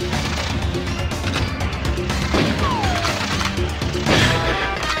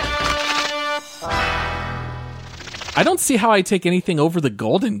 I don't see how I take anything over the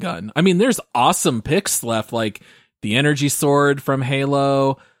Golden Gun. I mean, there's awesome picks left, like the Energy Sword from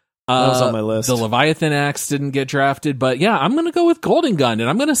Halo. That was on my list. The Leviathan Axe didn't get drafted, but yeah, I'm going to go with Golden Gun. And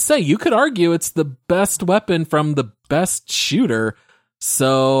I'm going to say, you could argue it's the best weapon from the best shooter.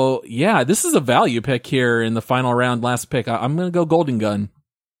 So yeah, this is a value pick here in the final round, last pick. I'm going to go Golden Gun.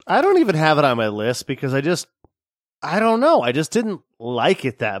 I don't even have it on my list because I don't know. I just didn't like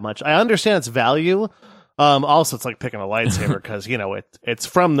it that much. I understand its value. Also, it's like picking a lightsaber because, it's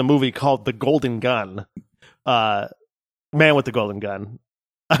from the movie called The Golden Gun. Man with the Golden Gun.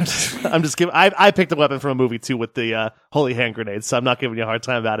 I'm just giving. I picked a weapon from a movie too with the holy hand grenades, so I'm not giving you a hard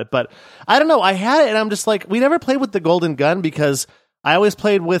time about it. But I don't know. I had it, and I'm just like, we never played with the Golden Gun because I always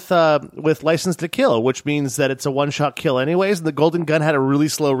played with License to Kill, which means that it's a one-shot kill anyways. And the Golden Gun had a really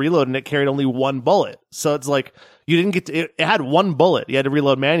slow reload, and it carried only one bullet. So it's like you didn't get to. It had one bullet. You had to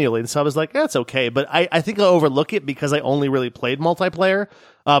reload manually, and so I was like, that's okay. But I think I overlook it because I only really played multiplayer.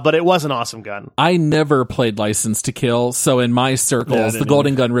 But it was an awesome gun. I never played License to Kill, so in my circles, the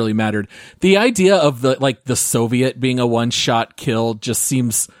Golden Gun really mattered. The idea of the Soviet being a one-shot kill just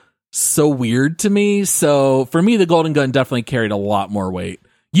seems so weird to me. So for me, the Golden Gun definitely carried a lot more weight.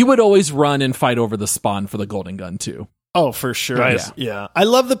 You would always run and fight over the spawn for the Golden Gun too. Oh, for sure. Right. Yeah. I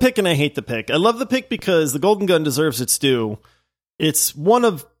love the pick and I hate the pick. I love the pick because the Golden Gun deserves its due. It's one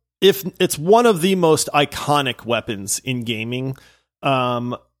of the most iconic weapons in gaming.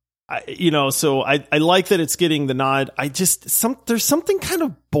 So I like that it's getting the nod. There's something kind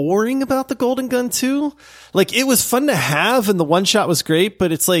of boring about the Golden Gun too. Like, it was fun to have and the one shot was great,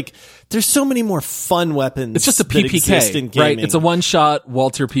 but it's like, there's so many more fun weapons. It's just a that exist in PPK, gaming. right? It's a one shot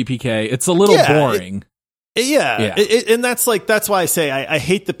Walter PPK. It's a little boring. And that's why I say I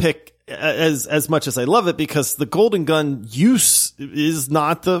hate the pick as much as I love it, because the Golden Gun use is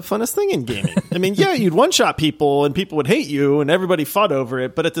not the funnest thing in gaming. I mean, yeah, you'd one shot people and people would hate you and everybody fought over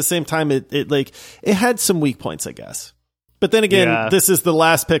it, but at the same time, it had some weak points, I guess. But then again, this is the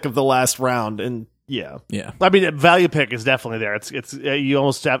last pick of the last round, and yeah. I mean, value pick is definitely there. It's you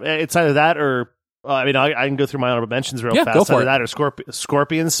almost have, it's either that or. I can go through my honorable mentions real fast. Go for Either it. that or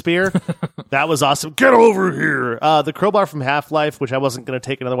Scorpion Spear. That was awesome. Get over here. The crowbar from Half-Life, which I wasn't going to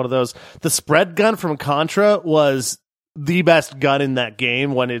take another one of those. The spread gun from Contra was the best gun in that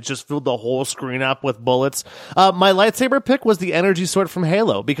game when it just filled the whole screen up with bullets. My lightsaber pick was the Energy Sword from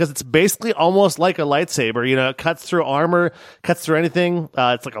Halo because it's basically almost like a lightsaber. It cuts through armor, cuts through anything.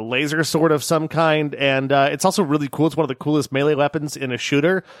 It's like a laser sword of some kind, and it's also really cool. It's one of the coolest melee weapons in a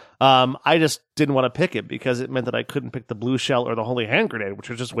shooter. I just didn't want to pick it because it meant that I couldn't pick the blue shell or the holy hand grenade, which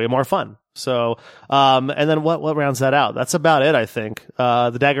was just way more fun. So, and then what rounds that out? That's about it, I think.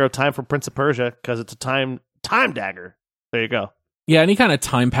 The Dagger of Time from Prince of Persia because it's a time dagger. There you go. Yeah, any kind of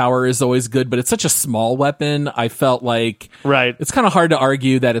time power is always good, but it's such a small weapon. I felt like it's kind of hard to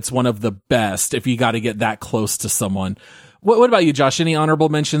argue that it's one of the best if you got to get that close to someone. What about you, Josh? Any honorable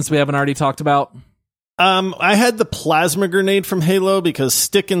mentions we haven't already talked about? I had the plasma grenade from Halo because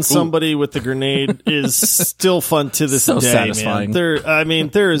sticking somebody with the grenade is still fun to this day, satisfying. Man.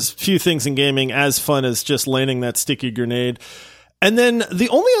 There's few things in gaming as fun as just landing that sticky grenade. And then the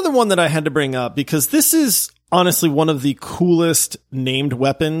only other one that I had to bring up, because this is honestly one of the coolest named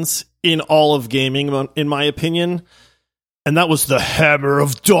weapons in all of gaming, in my opinion. And that was the Hammer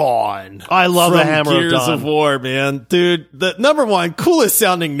of Dawn. I love the Hammer Gears of Dawn. of War, man. Dude, the number one coolest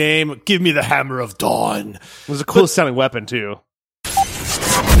sounding name, give me the Hammer of Dawn. It was a coolest sounding weapon, too.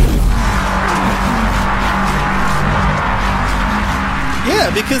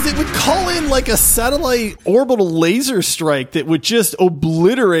 Yeah, because it would call in like a satellite orbital laser strike that would just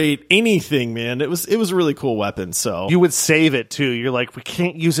obliterate anything, man. It was a really cool weapon. So you would save it too. You're like, we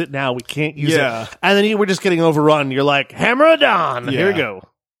can't use it now. We can't use it. And then you were just getting overrun. You're like, Hammer of Dawn. Here we go.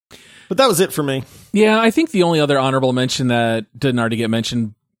 But that was it for me. Yeah, I think the only other honorable mention that didn't already get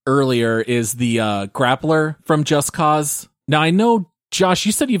mentioned earlier is the grappler from Just Cause. Now, I know, Josh,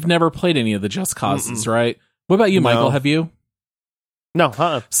 you said you've never played any of the Just Causes, right? What about you, Michael? Have you?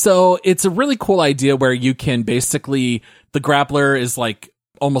 No, So it's a really cool idea where you can basically, the grappler is like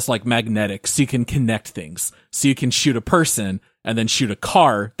almost like magnetic, so you can connect things. So you can shoot a person and then shoot a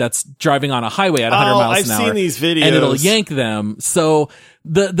car that's driving on a highway at 100 miles an hour. I've seen these videos. And it'll yank them. So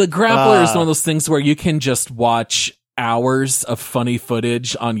the grappler is one of those things where you can just watch hours of funny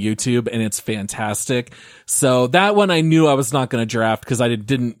footage on YouTube, and it's fantastic. So that one I knew I was not going to draft because I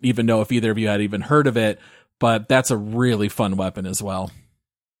didn't even know if either of you had even heard of it. But that's a really fun weapon as well.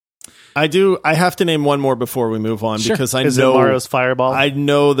 I have to name one more before we move on because I Is know it Mario's Fireball. I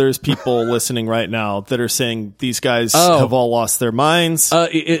know there's people listening right now that are saying these guys have all lost their minds.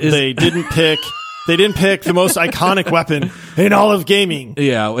 They didn't pick They didn't pick the most iconic weapon in all of gaming.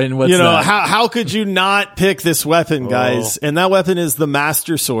 Yeah, and what's You know, that? how could you not pick this weapon, guys? And that weapon is the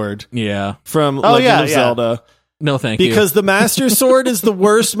Master Sword Yeah. from Legend of Zelda. No, thank you. Because the Master Sword is the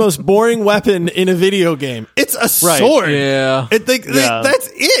worst, most boring weapon in a video game. It's a sword. Yeah. That's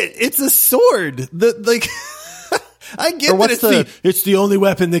it. It's a sword. I get that it's the only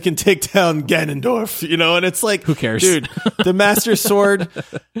weapon that can take down Ganondorf, you know, and it's like, who cares? Dude, the Master Sword,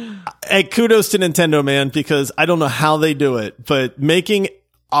 kudos to Nintendo, man, because I don't know how they do it, but making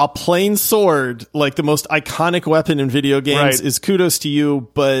a plain sword like the most iconic weapon in video games is kudos to you,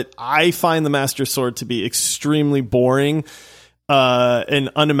 but I find the Master Sword to be extremely boring and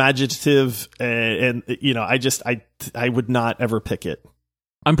unimaginative, and you know, I would not ever pick it.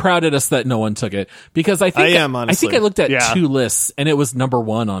 I'm proud of us that no one took it, because I think I looked at 2 lists and it was number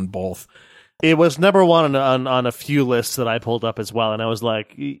 1 on both. It was number 1 on a few lists that I pulled up as well, and I was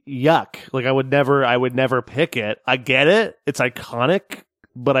like, yuck. Like I would never pick it. I get it. It's iconic,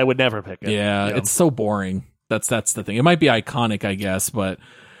 but I would never pick it. Yeah, it's so boring. That's the thing. It might be iconic, I guess, but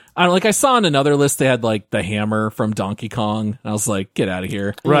I don't, like, I saw on another list they had like the hammer from Donkey Kong. I was like, get out of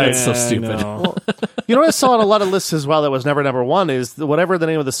here. Right. That's so stupid. Well, you know what I saw on a lot of lists as well that was never number 1 is whatever the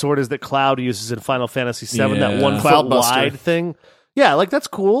name of the sword is that Cloud uses in Final Fantasy VII, that 1 foot wide thing. Yeah, like that's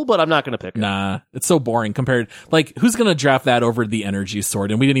cool, but I'm not going to pick it. Nah, it's so boring compared. Like, who's going to draft that over the energy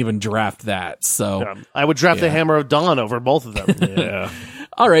sword? And we didn't even draft that. So I would draft the Hammer of Dawn over both of them. Yeah.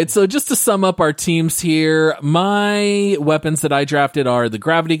 All right, so just to sum up our teams here, my weapons that I drafted are the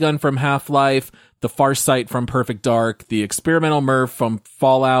Gravity Gun from Half-Life, the Farsight from Perfect Dark, the Experimental Murph from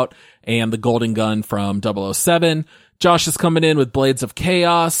Fallout, and the Golden Gun from 007. Josh is coming in with Blades of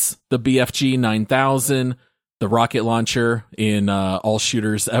Chaos, the BFG 9000, the rocket launcher in all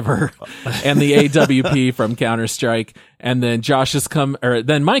shooters ever, and the AWP from Counter-Strike. And then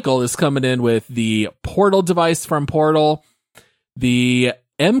then Michael is coming in with the Portal device from Portal, the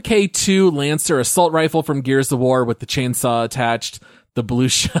MK2 Lancer assault rifle from Gears of War with the chainsaw attached, the blue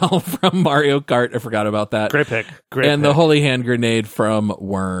shell from Mario Kart. I forgot about that. Great pick. The holy hand grenade from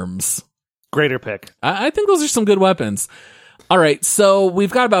Worms. Greater pick. I think those are some good weapons. All right, so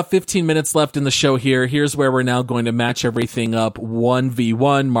we've got about 15 minutes left in the show here. Here's where we're now going to match everything up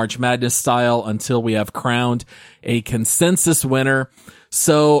 1v1 March Madness style until we have crowned a consensus winner.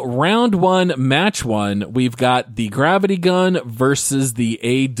 So round 1, match 1, we've got the Gravity Gun versus the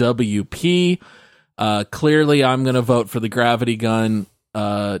AWP. Clearly, I'm going to vote for the Gravity Gun.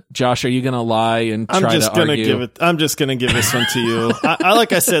 Josh, are you going to lie and try to argue? I'm just going to give this one to you. I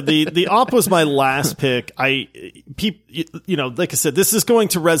like I said, the AWP was my last pick. You know, like I said, this is going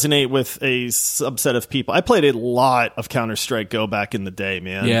to resonate with a subset of people. I played a lot of Counter-Strike Go back in the day,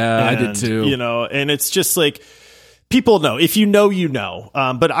 man. Yeah, I did too. You know, and it's just like, people know. If you know, you know.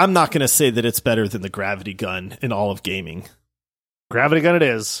 But I'm not going to say that it's better than the Gravity Gun in all of gaming. Gravity Gun it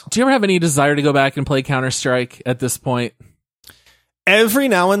is. Do you ever have any desire to go back and play Counter-Strike at this point? Every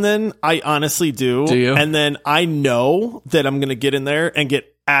now and then, I honestly do. Do you? And then I know that I'm going to get in there and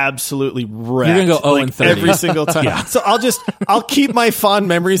get absolutely wrecked. You're going to go 0-30. Every single time. Yeah. So I'll keep my fond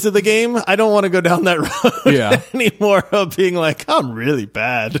memories of the game. I don't want to go down that road anymore of being like, I'm really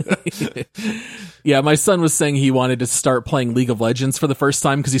bad. Yeah, my son was saying he wanted to start playing League of Legends for the first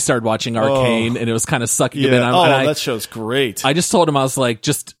time because he started watching Arcane and it was kind of sucking him in. That show's great. I just told him, I was like,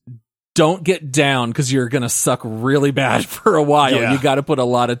 just don't get down because you're going to suck really bad for a while. Yeah. You got to put a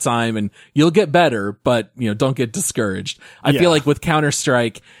lot of time and you'll get better, but you know, don't get discouraged. I feel like with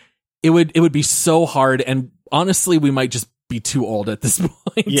Counter-Strike, it would be so hard. And honestly, we might just be too old at this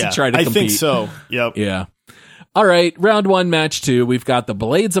point to try to compete. I think so. Yep. Yeah. All right, round 1, match 2. We've got the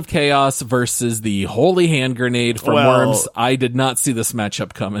Blades of Chaos versus the Holy Hand Grenade from Worms. I did not see this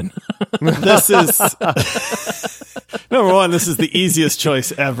matchup coming. This is number 1. This is the easiest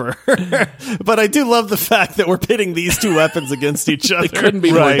choice ever. But I do love the fact that we're pitting these two weapons against each other. It couldn't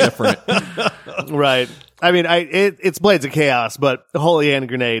be more different. Right. I mean, it's Blades of Chaos, but Holy Hand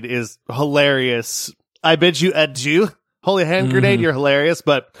Grenade is hilarious. I bid you adieu. Holy Hand Grenade, you're hilarious,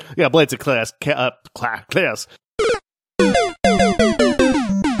 but yeah, Blades of Chaos. The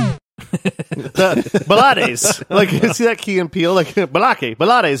Balades, like, see that Key and Peele, like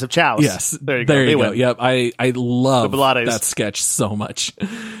Balades of Chows. Yes, there you go. Yep, I love that sketch so much.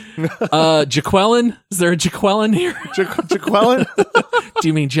 Jaqueline, is there a Jaqueline here? Jaqueline? Do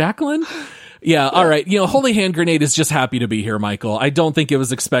you mean Jacqueline? Yeah, all right. You know, Holy Hand Grenade is just happy to be here, Michael. I don't think it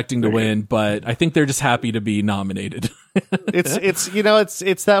was expecting to win, but I think they're just happy to be nominated. It's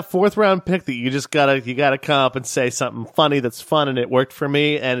that 4th round pick that you just gotta come up and say something funny that's fun, and it worked for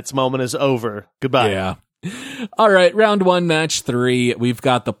me, and its moment is over. Goodbye. Yeah. All right, round 1, match 3. We've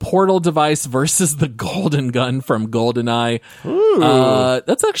got the portal device versus the golden gun from GoldenEye.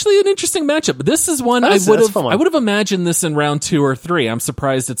 That's actually an interesting matchup. This is one I would have imagined this in round 2 or 3. I'm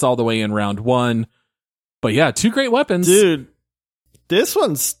surprised it's all the way in round 1. But yeah, 2 great weapons. Dude, this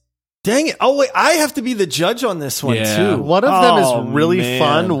one's... Dang it. Oh, wait, I have to be the judge on this one, too. One of them is really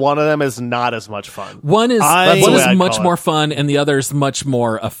fun. One of them is not as much fun. One is much more fun, and the other is much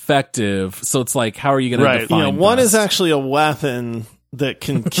more effective. So it's like, how are you going to define one is actually a weapon that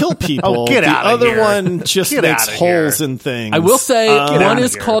can kill people. Get the out of other here. one just makes holes in things. I will say, one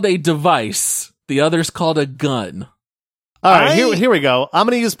is called a device. The other's called a gun. All right, here we go. I'm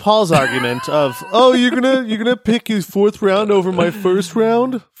going to use Paul's argument of, you're gonna pick his 4th round over my 1st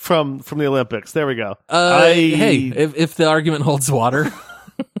round from the Olympics. There we go. Hey, if the argument holds water,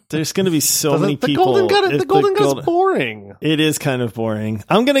 there's going to be so many people. The golden gun's boring. It is kind of boring.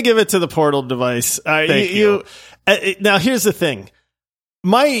 I'm going to give it to the portal device. Thank you. Now, here's the thing.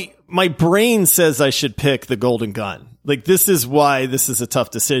 My brain says I should pick the golden gun. Like, this is why this is a tough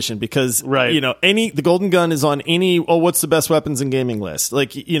decision because, the golden gun is on any, what's the best weapons in gaming list?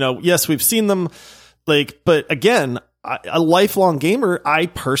 Like, yes, we've seen them, but again, a lifelong gamer, I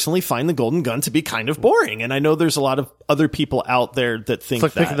personally find the golden gun to be kind of boring. And I know there's a lot of other people out there that think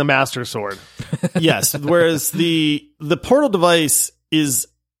it's like picking the Master Sword. Yes. Whereas the portal device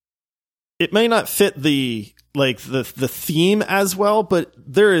it may not fit the theme as well, but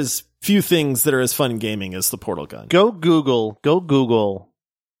there is few things that are as fun in gaming as the portal gun. Go Google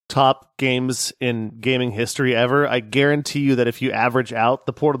top games in gaming history ever. I guarantee you that if you average out,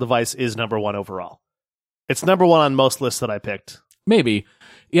 the portal device is number 1 overall. It's number 1 on most lists that I picked. Maybe.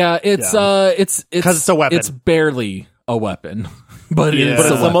 Yeah, it's because it's a weapon. It's barely a weapon, but it's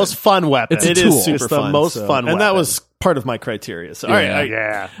the most fun weapon. It's a tool. Super it's the fun, most fun weapon. And that was part of my criteria. So,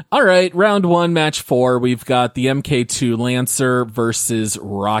 All right, round 1, match 4. We've got the MK2 Lancer versus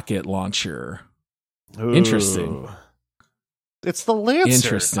rocket launcher. Ooh. Interesting. It's the Lancer.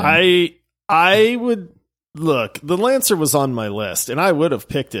 Interesting. I would look. The Lancer was on my list, and I would have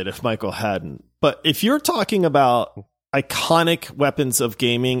picked it if Michael hadn't. But if you're talking about iconic weapons of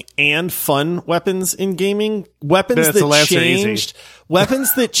gaming and fun weapons in gaming, weapons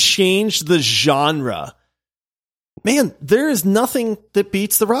that changed the genre. Man, there is nothing that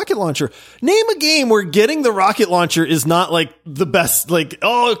beats the rocket launcher. Name a game where getting the rocket launcher is not like the best, like,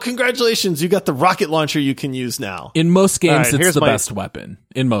 congratulations, you got the rocket launcher you can use now. In most games, it's the best weapon.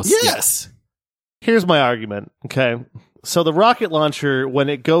 In most. Yes. Here's my argument, okay? So the rocket launcher, when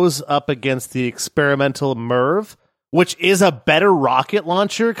it goes up against the experimental MIRV, which is a better rocket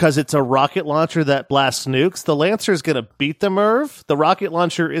launcher because it's a rocket launcher that blasts nukes, the Lancer is going to beat the MIRV. The rocket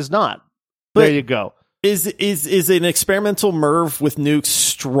launcher is not. There you go. Is an experimental MIRV with nukes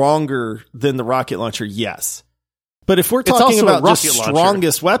stronger than the rocket launcher? Yes. But if we're talking about just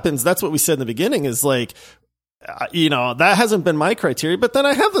strongest weapons, that's what we said in the beginning is like, that hasn't been my criteria, but then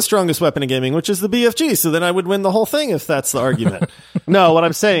I have the strongest weapon in gaming, which is the BFG. So then I would win the whole thing if that's the argument. No, what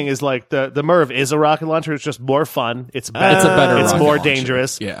I'm saying is like the MIRV is a rocket launcher. It's just more fun. It's better. It's a better It's more launcher.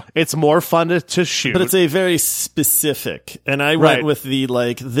 Dangerous. Yeah. It's more fun to shoot. But it's a very specific. And I went with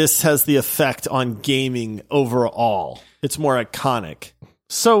the this has the effect on gaming overall. It's more iconic.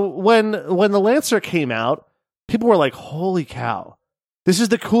 So when the Lancer came out, people were like, holy cow. This is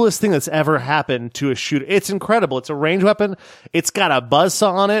the coolest thing that's ever happened to a shooter. It's incredible. It's a range weapon. It's got a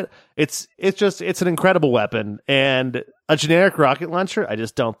buzzsaw on it. It's an incredible weapon. And a generic rocket launcher, I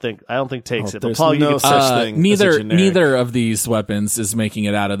don't think takes it. There's Paul, no such thing. Neither of these weapons is making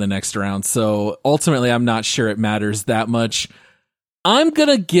it out of the next round. So ultimately, I'm not sure it matters that much. I'm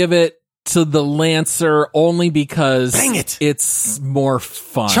gonna give it to the Lancer only because it's more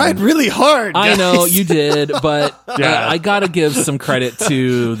fun. Tried really hard, guys. I know you did, but I gotta give some credit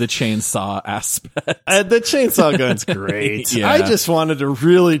to the chainsaw aspect. The chainsaw gun's great. Yeah. I just wanted to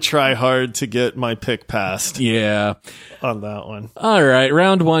really try hard to get my pick passed. Yeah. On that one. All right,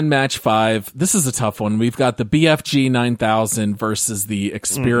 round 1, match 5. This is a tough one. We've got the BFG 9000 versus the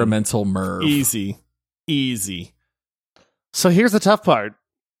experimental MIRV. Easy. So here's the tough part.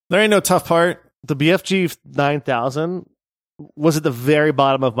 There ain't no tough part. The BFG 9000 was at the very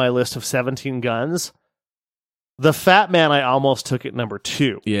bottom of my list of 17 guns. The Fat Man, I almost took it number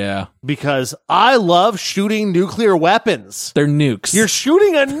 2. Yeah. Because I love shooting nuclear weapons. They're nukes. You're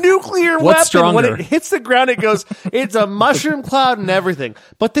shooting a nuclear What's weapon. stronger? When it hits the ground, it goes, it's a mushroom cloud and everything.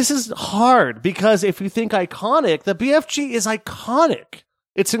 But this is hard because if you think iconic, the BFG is iconic.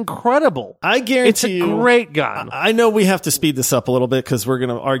 It's incredible. I guarantee it's a great gun. I know we have to speed this up a little bit because we're going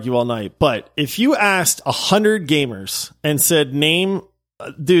to argue all night. But if you asked 100 gamers and said, name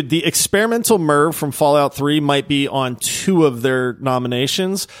dude, the experimental Merv from Fallout 3 might be on 2 of their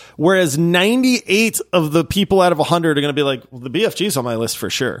nominations, whereas 98 of the people out of 100 are going to be like, well, the BFG's on my list for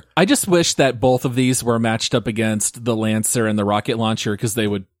sure. I just wish that both of these were matched up against the Lancer and the rocket launcher, because it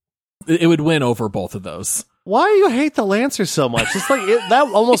would win over both of those. Why do you hate the Lancer so much? It's like that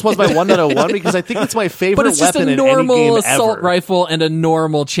almost was my 1 out of 1 because I think it's my favorite But it's just weapon a in any normal game assault ever. rifle and a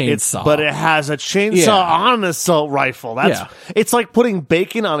normal chainsaw. But it has a chainsaw Yeah. on an assault rifle. It's like putting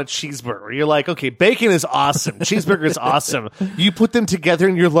bacon on a cheeseburger. You're like, okay, bacon is awesome. Cheeseburger is awesome. You put them together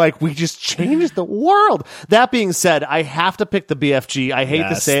and you're like, we just changed the world. That being said, I have to pick the BFG. I hate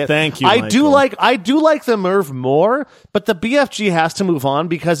to say it. Thank you, I do Michael. like the Merv more, but the BFG has to move on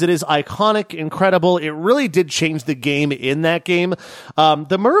because it is iconic, incredible. It really did change the game in that game.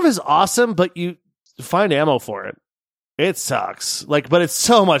 The Merv is awesome, but you find ammo for it. It sucks. But it's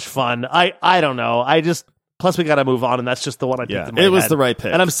so much fun. I don't know. Plus we got to move on, and that's just the one I picked in my it was head. the right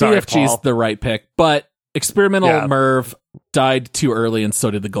pick. And I'm sorry, BFG's Paul. the right pick, but experimental Yeah. Merv died too early, and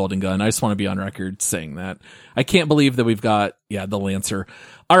so did the Golden Gun. I just want to be on record saying that. I can't believe that we've got the Lancer.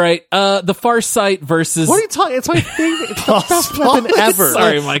 All right, the Farsight versus. What are you talking? It's my favorite. It's the best weapon ever.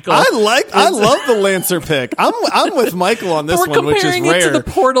 Sorry, Michael. I love the Lancer pick. I'm with Michael on this We're one, which is comparing rare. it to the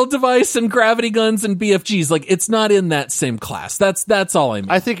portal device and gravity guns and BFGs. It's not in that same class. That's all I mean.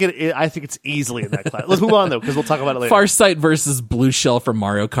 I think it's easily in that class. Let's move on though, because we'll talk about it later. Farsight versus Blue Shell from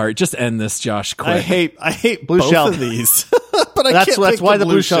Mario Kart. Just end this, Josh. Quick. I hate Blue both Shell. of these. But I That's can't pick why the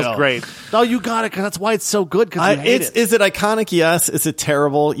Blue Shell. Shell's great. No, you got it, because that's why it's so good. Because you hate it. Is it iconic? Yes. Is it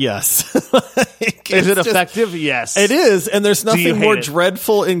terrible? Yes. Is it effective? Yes. It is, and there's you nothing hate more it?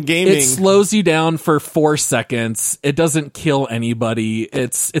 dreadful in gaming. It slows you down for 4 seconds. It doesn't kill anybody.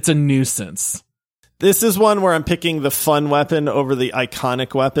 It's a nuisance. This is one where I'm picking the fun weapon over the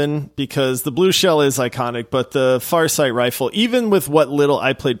iconic weapon, because the Blue Shell is iconic, but the Farsight rifle, even with what little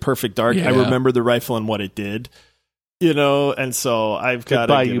I played Perfect Dark, I remember the rifle and what it did. And so I've got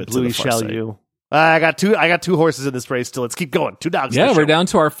to give you it to Blue the Shell. Farsight. You. I got two horses in this race still. Let's keep going. 2 dogs. Yeah, we're down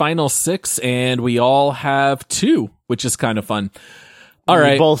to our final 6, and we all have 2, which is kind of fun. All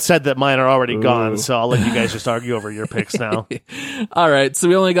right. We both said that mine are already gone, so I'll let you guys just argue over your picks now. All right, so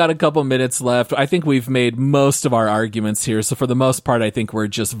we only got a couple minutes left. I think we've made most of our arguments here, so for the most part, I think we're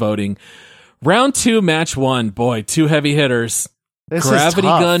just voting. Round 2, match 1. Boy, 2 heavy hitters. This Gravity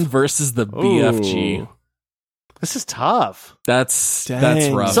is tough. Gun versus the BFG. This is tough. That's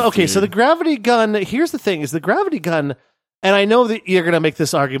Dang. rough. So the Gravity Gun. Here's the thing: is the Gravity Gun, and I know that you're going to make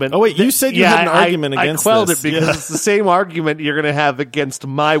this argument. Oh wait, you said you had an argument against I quelled this. it because it's the same argument you're going to have against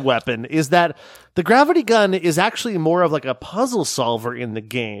my weapon. Is that the Gravity Gun is actually more of like a puzzle solver in the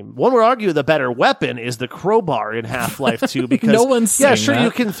game. One would argue the better weapon is the crowbar in Half-Life 2 because No one's saying that. you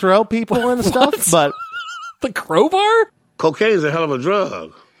can throw people and stuff, but The crowbar? Cocaine's a hell of a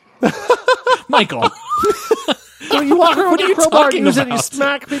drug. Michael. when you walk around What with are a you crowbar, talking use it, you about?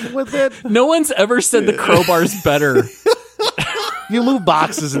 smack people with it. No one's ever said the crowbar's better. You move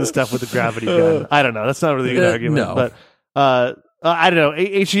boxes and stuff with the Gravity Gun. I don't know. That's not really a good argument. no. But I don't know.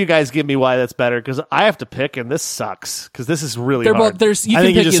 Each of you guys give me why that's better, because I have to pick, and this sucks, because this is really They're hard. both. There's. You I can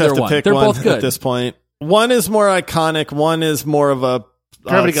think you pick just either have to one. pick They're one both good. at this point. One is more iconic. One is more of a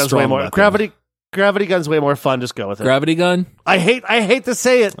Gravity Gun's way strong more. weapon. Gravity Gun's way more fun. Just go with it. Gravity gun. I hate to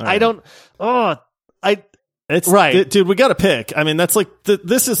say it. All I right. don't. It's Right. dude. We got to pick. I mean, that's like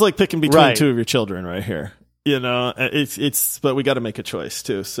this is like picking between Right. 2 of your children right here. But we got to make a choice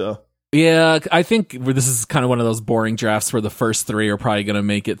too. So Yeah, I think this is kind of one of those boring drafts where the first 3 are probably going to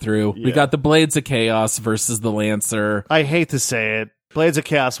make it through. We Yeah. got the Blades of Chaos versus the Lancer. I hate to say it. Blades of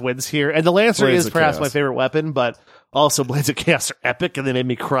Chaos wins here, and the Lancer Blades is of perhaps Chaos. my favorite weapon, but also Blades of Chaos are epic, and they made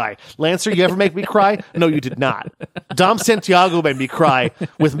me cry. Lancer, you ever make me cry? No, you did not. Dom Santiago made me cry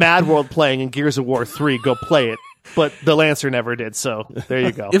with Mad World playing in Gears of War 3. Go play it. But the Lancer never did, so there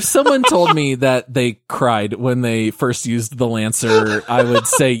you go. If someone told me that they cried when they first used the Lancer, I would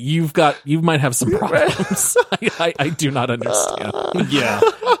say you might have some problems. I do not understand. yeah,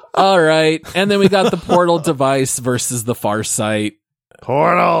 All right, and then we got the Portal device versus the Farsight.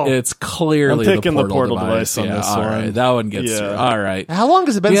 Portal! It's clearly I'm picking the the Portal Portal device on Yeah, this all one. right, that one gets Yeah. through. All right. How long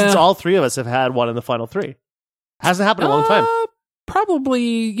has it been Yeah. since all 3 of us have had one in the final 3? Hasn't happened in a long time.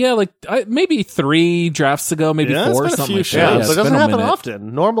 Probably, yeah, maybe 3 drafts ago, maybe Yeah, it's 4, been a something few like shows. that. Yeah, Yeah, so it it's doesn't been a happen minute.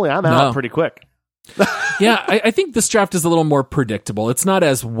 often. Normally, I'm out pretty quick. Yeah, I think this draft is a little more predictable. It's not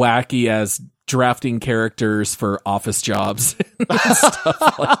as wacky as drafting characters for office jobs and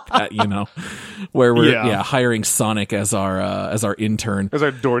stuff like that, where we're hiring Sonic as our intern. There's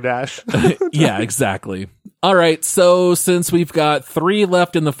our DoorDash. Yeah, exactly. All right, so since we've got 3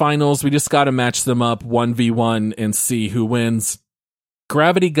 left in the finals, we just got to match them up 1v1 and see who wins.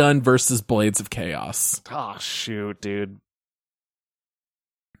 Gravity Gun versus Blades of Chaos. Oh shoot, dude.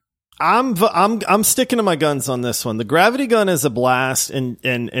 I'm sticking to my guns on this one. The Gravity Gun is a blast and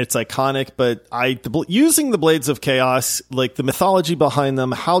it's iconic, but using the Blades of Chaos, like the mythology behind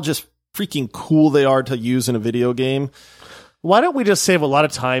them, how just freaking cool they are to use in a video game. Why don't we just save a lot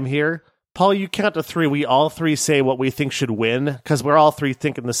of time here? Paul, you count to 3. We all 3 say what we think should win because we're all 3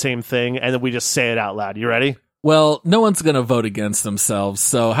 thinking the same thing, and then we just say it out loud. You ready? Well, no one's going to vote against themselves.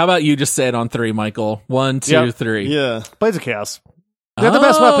 So how about you just say it on 3, Michael? 1, 2, 3. Yeah. Blades of Chaos. They're the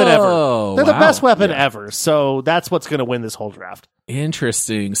best weapon ever. They're the wow. best weapon ever. So that's what's going to win this whole draft.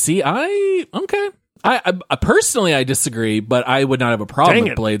 Interesting. See, okay. I personally, I disagree, but I would not have a problem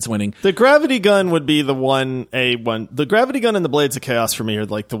with Blades winning. The Gravity Gun would be the 1A1. The Gravity Gun and the Blades of Chaos for me are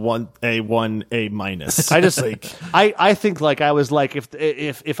like the 1A minus. I just like I think like I was like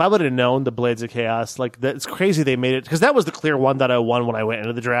if I would have known the Blades of Chaos, like that's crazy they made it because that was the clear 1.01 when I went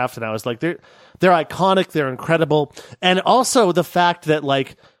into the draft, and I was like they're iconic, they're incredible, and also the fact that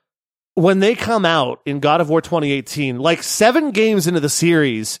like when they come out in God of War 2018, like 7 games into the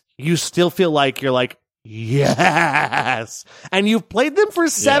series, you still feel like you're like, yes. And you've played them for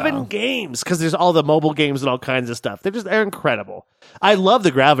 7 games because there's all the mobile games and all kinds of stuff. They're incredible. I love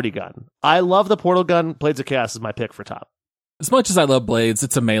the Gravity Gun. I love the Portal Gun. Blades of Chaos is my pick for top. As much as I love Blades,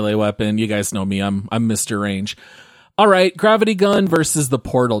 it's a melee weapon. You guys know me. I'm Mr. Range. All right, Gravity Gun versus the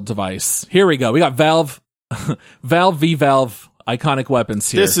Portal device. Here we go. We got Valve v. Valve iconic weapons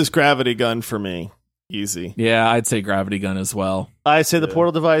here. This is Gravity Gun for me. Easy. Yeah, I'd say Gravity Gun as well. I say the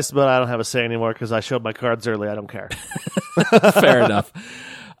Portal device, but I don't have a say anymore because I showed my cards early. I don't care. Fair enough.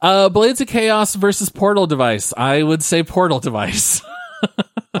 Blades of Chaos versus Portal device. I would say Portal device.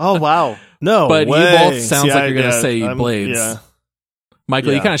 Oh, wow. No, but way. you both sounds like you're going to say Blades. Yeah.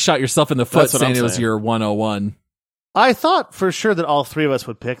 Michael, you kind of shot yourself in the foot saying it was saying. your 101. I thought for sure that all 3 of us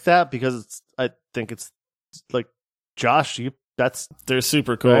would pick that because I think it's like Josh, they're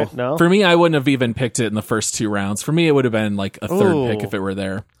super cool. Right? No? For me, I wouldn't have even picked it in the first 2 rounds. For me, it would have been like a third pick if it were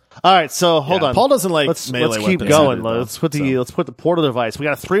there. All right, so hold on. Paul doesn't like melee let's keep weapons going. either, Let's put the Portal device. We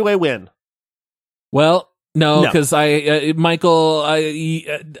got a 3-way win. Well, no, because Michael, are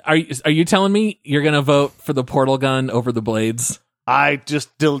you telling me you're going to vote for the Portal Gun over the Blades? I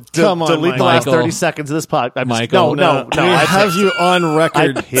just delete Michael. the last 30 seconds of this podcast. Michael, no. We have you on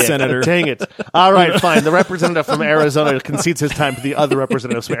record, Senator. Dang it. All right, fine. The representative from Arizona concedes his time to the other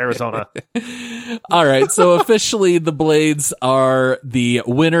representatives from Arizona. All right, so officially the Blades are the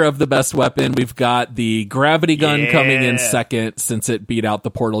winner of the best weapon. We've got the Gravity Gun coming in second since it beat out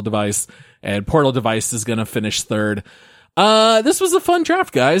the Portal device, and Portal device is going to finish third. This was a fun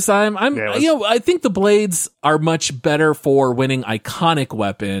draft, guys. I think the Blades are much better for winning iconic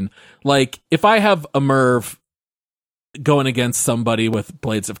weapon. Like, if I have a Merv going against somebody with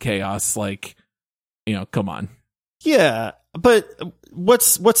Blades of Chaos, like, come on. Yeah, but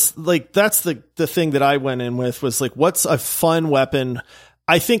what's like, that's the thing that I went in with was like, what's a fun weapon?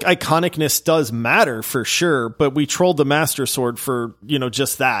 I think iconicness does matter for sure, but we trolled the Master Sword for,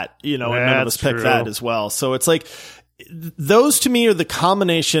 just that, and none of us picked that as well. So it's like, those to me are the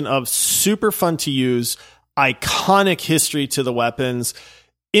combination of super fun to use, iconic history to the weapons,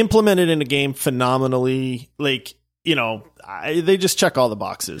 implemented in a game phenomenally. Like, they just check all the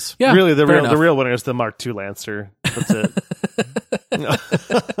boxes. Yeah, really, the real winner is the Mark II Lancer. That's it.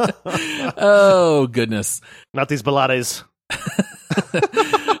 Oh, goodness. Not these Ballades.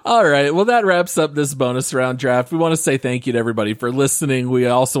 All right. Well, that wraps up this bonus round draft. We want to say thank you to everybody for listening. We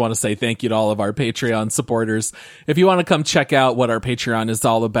also want to say thank you to all of our Patreon supporters. If you want to come check out what our Patreon is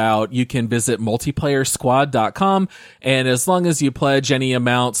all about, you can visit multiplayersquad.com. And as long as you pledge any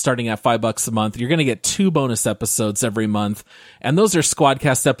amount starting at $5 a month, you're going to get 2 bonus episodes every month. And those are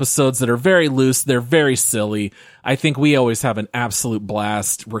Squadcast episodes that are very loose. They're very silly. I think we always have an absolute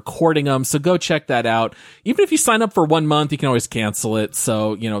blast recording them. So go check that out. Even if you sign up for 1 month, you can always cancel it.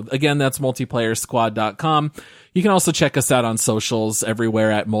 So, again, that's multiplayersquad.com. You can also check us out on socials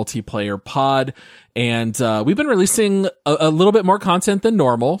everywhere at Multiplayer Pod. And we've been releasing a little bit more content than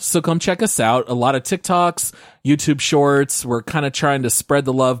normal. So come check us out. A lot of TikToks, YouTube shorts. We're kind of trying to spread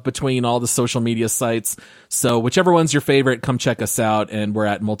the love between all the social media sites. So whichever one's your favorite, come check us out. And we're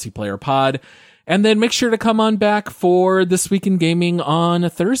at Multiplayer Pod. And then make sure to come on back for This Week in Gaming on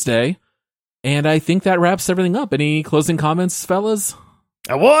Thursday. And I think that wraps everything up. Any closing comments, fellas?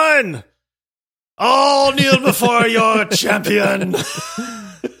 I won! All kneel before your champion!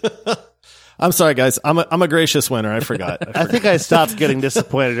 I'm sorry, guys. I'm a gracious winner. I forgot. I think I stopped getting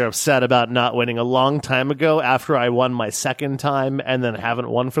disappointed or upset about not winning a long time ago after I won my second time and then haven't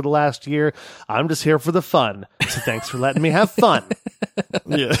won for the last year. I'm just here for the fun. So thanks for letting me have fun.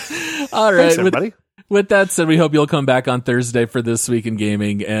 Yeah. All right. Thanks, everybody. With that said, we hope you'll come back on Thursday for This Week in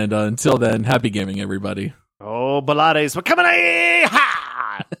Gaming. And until then, happy gaming, everybody. Oh, Balades, we're coming!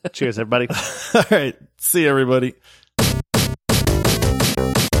 Ha! Cheers, everybody. All right. See you, everybody.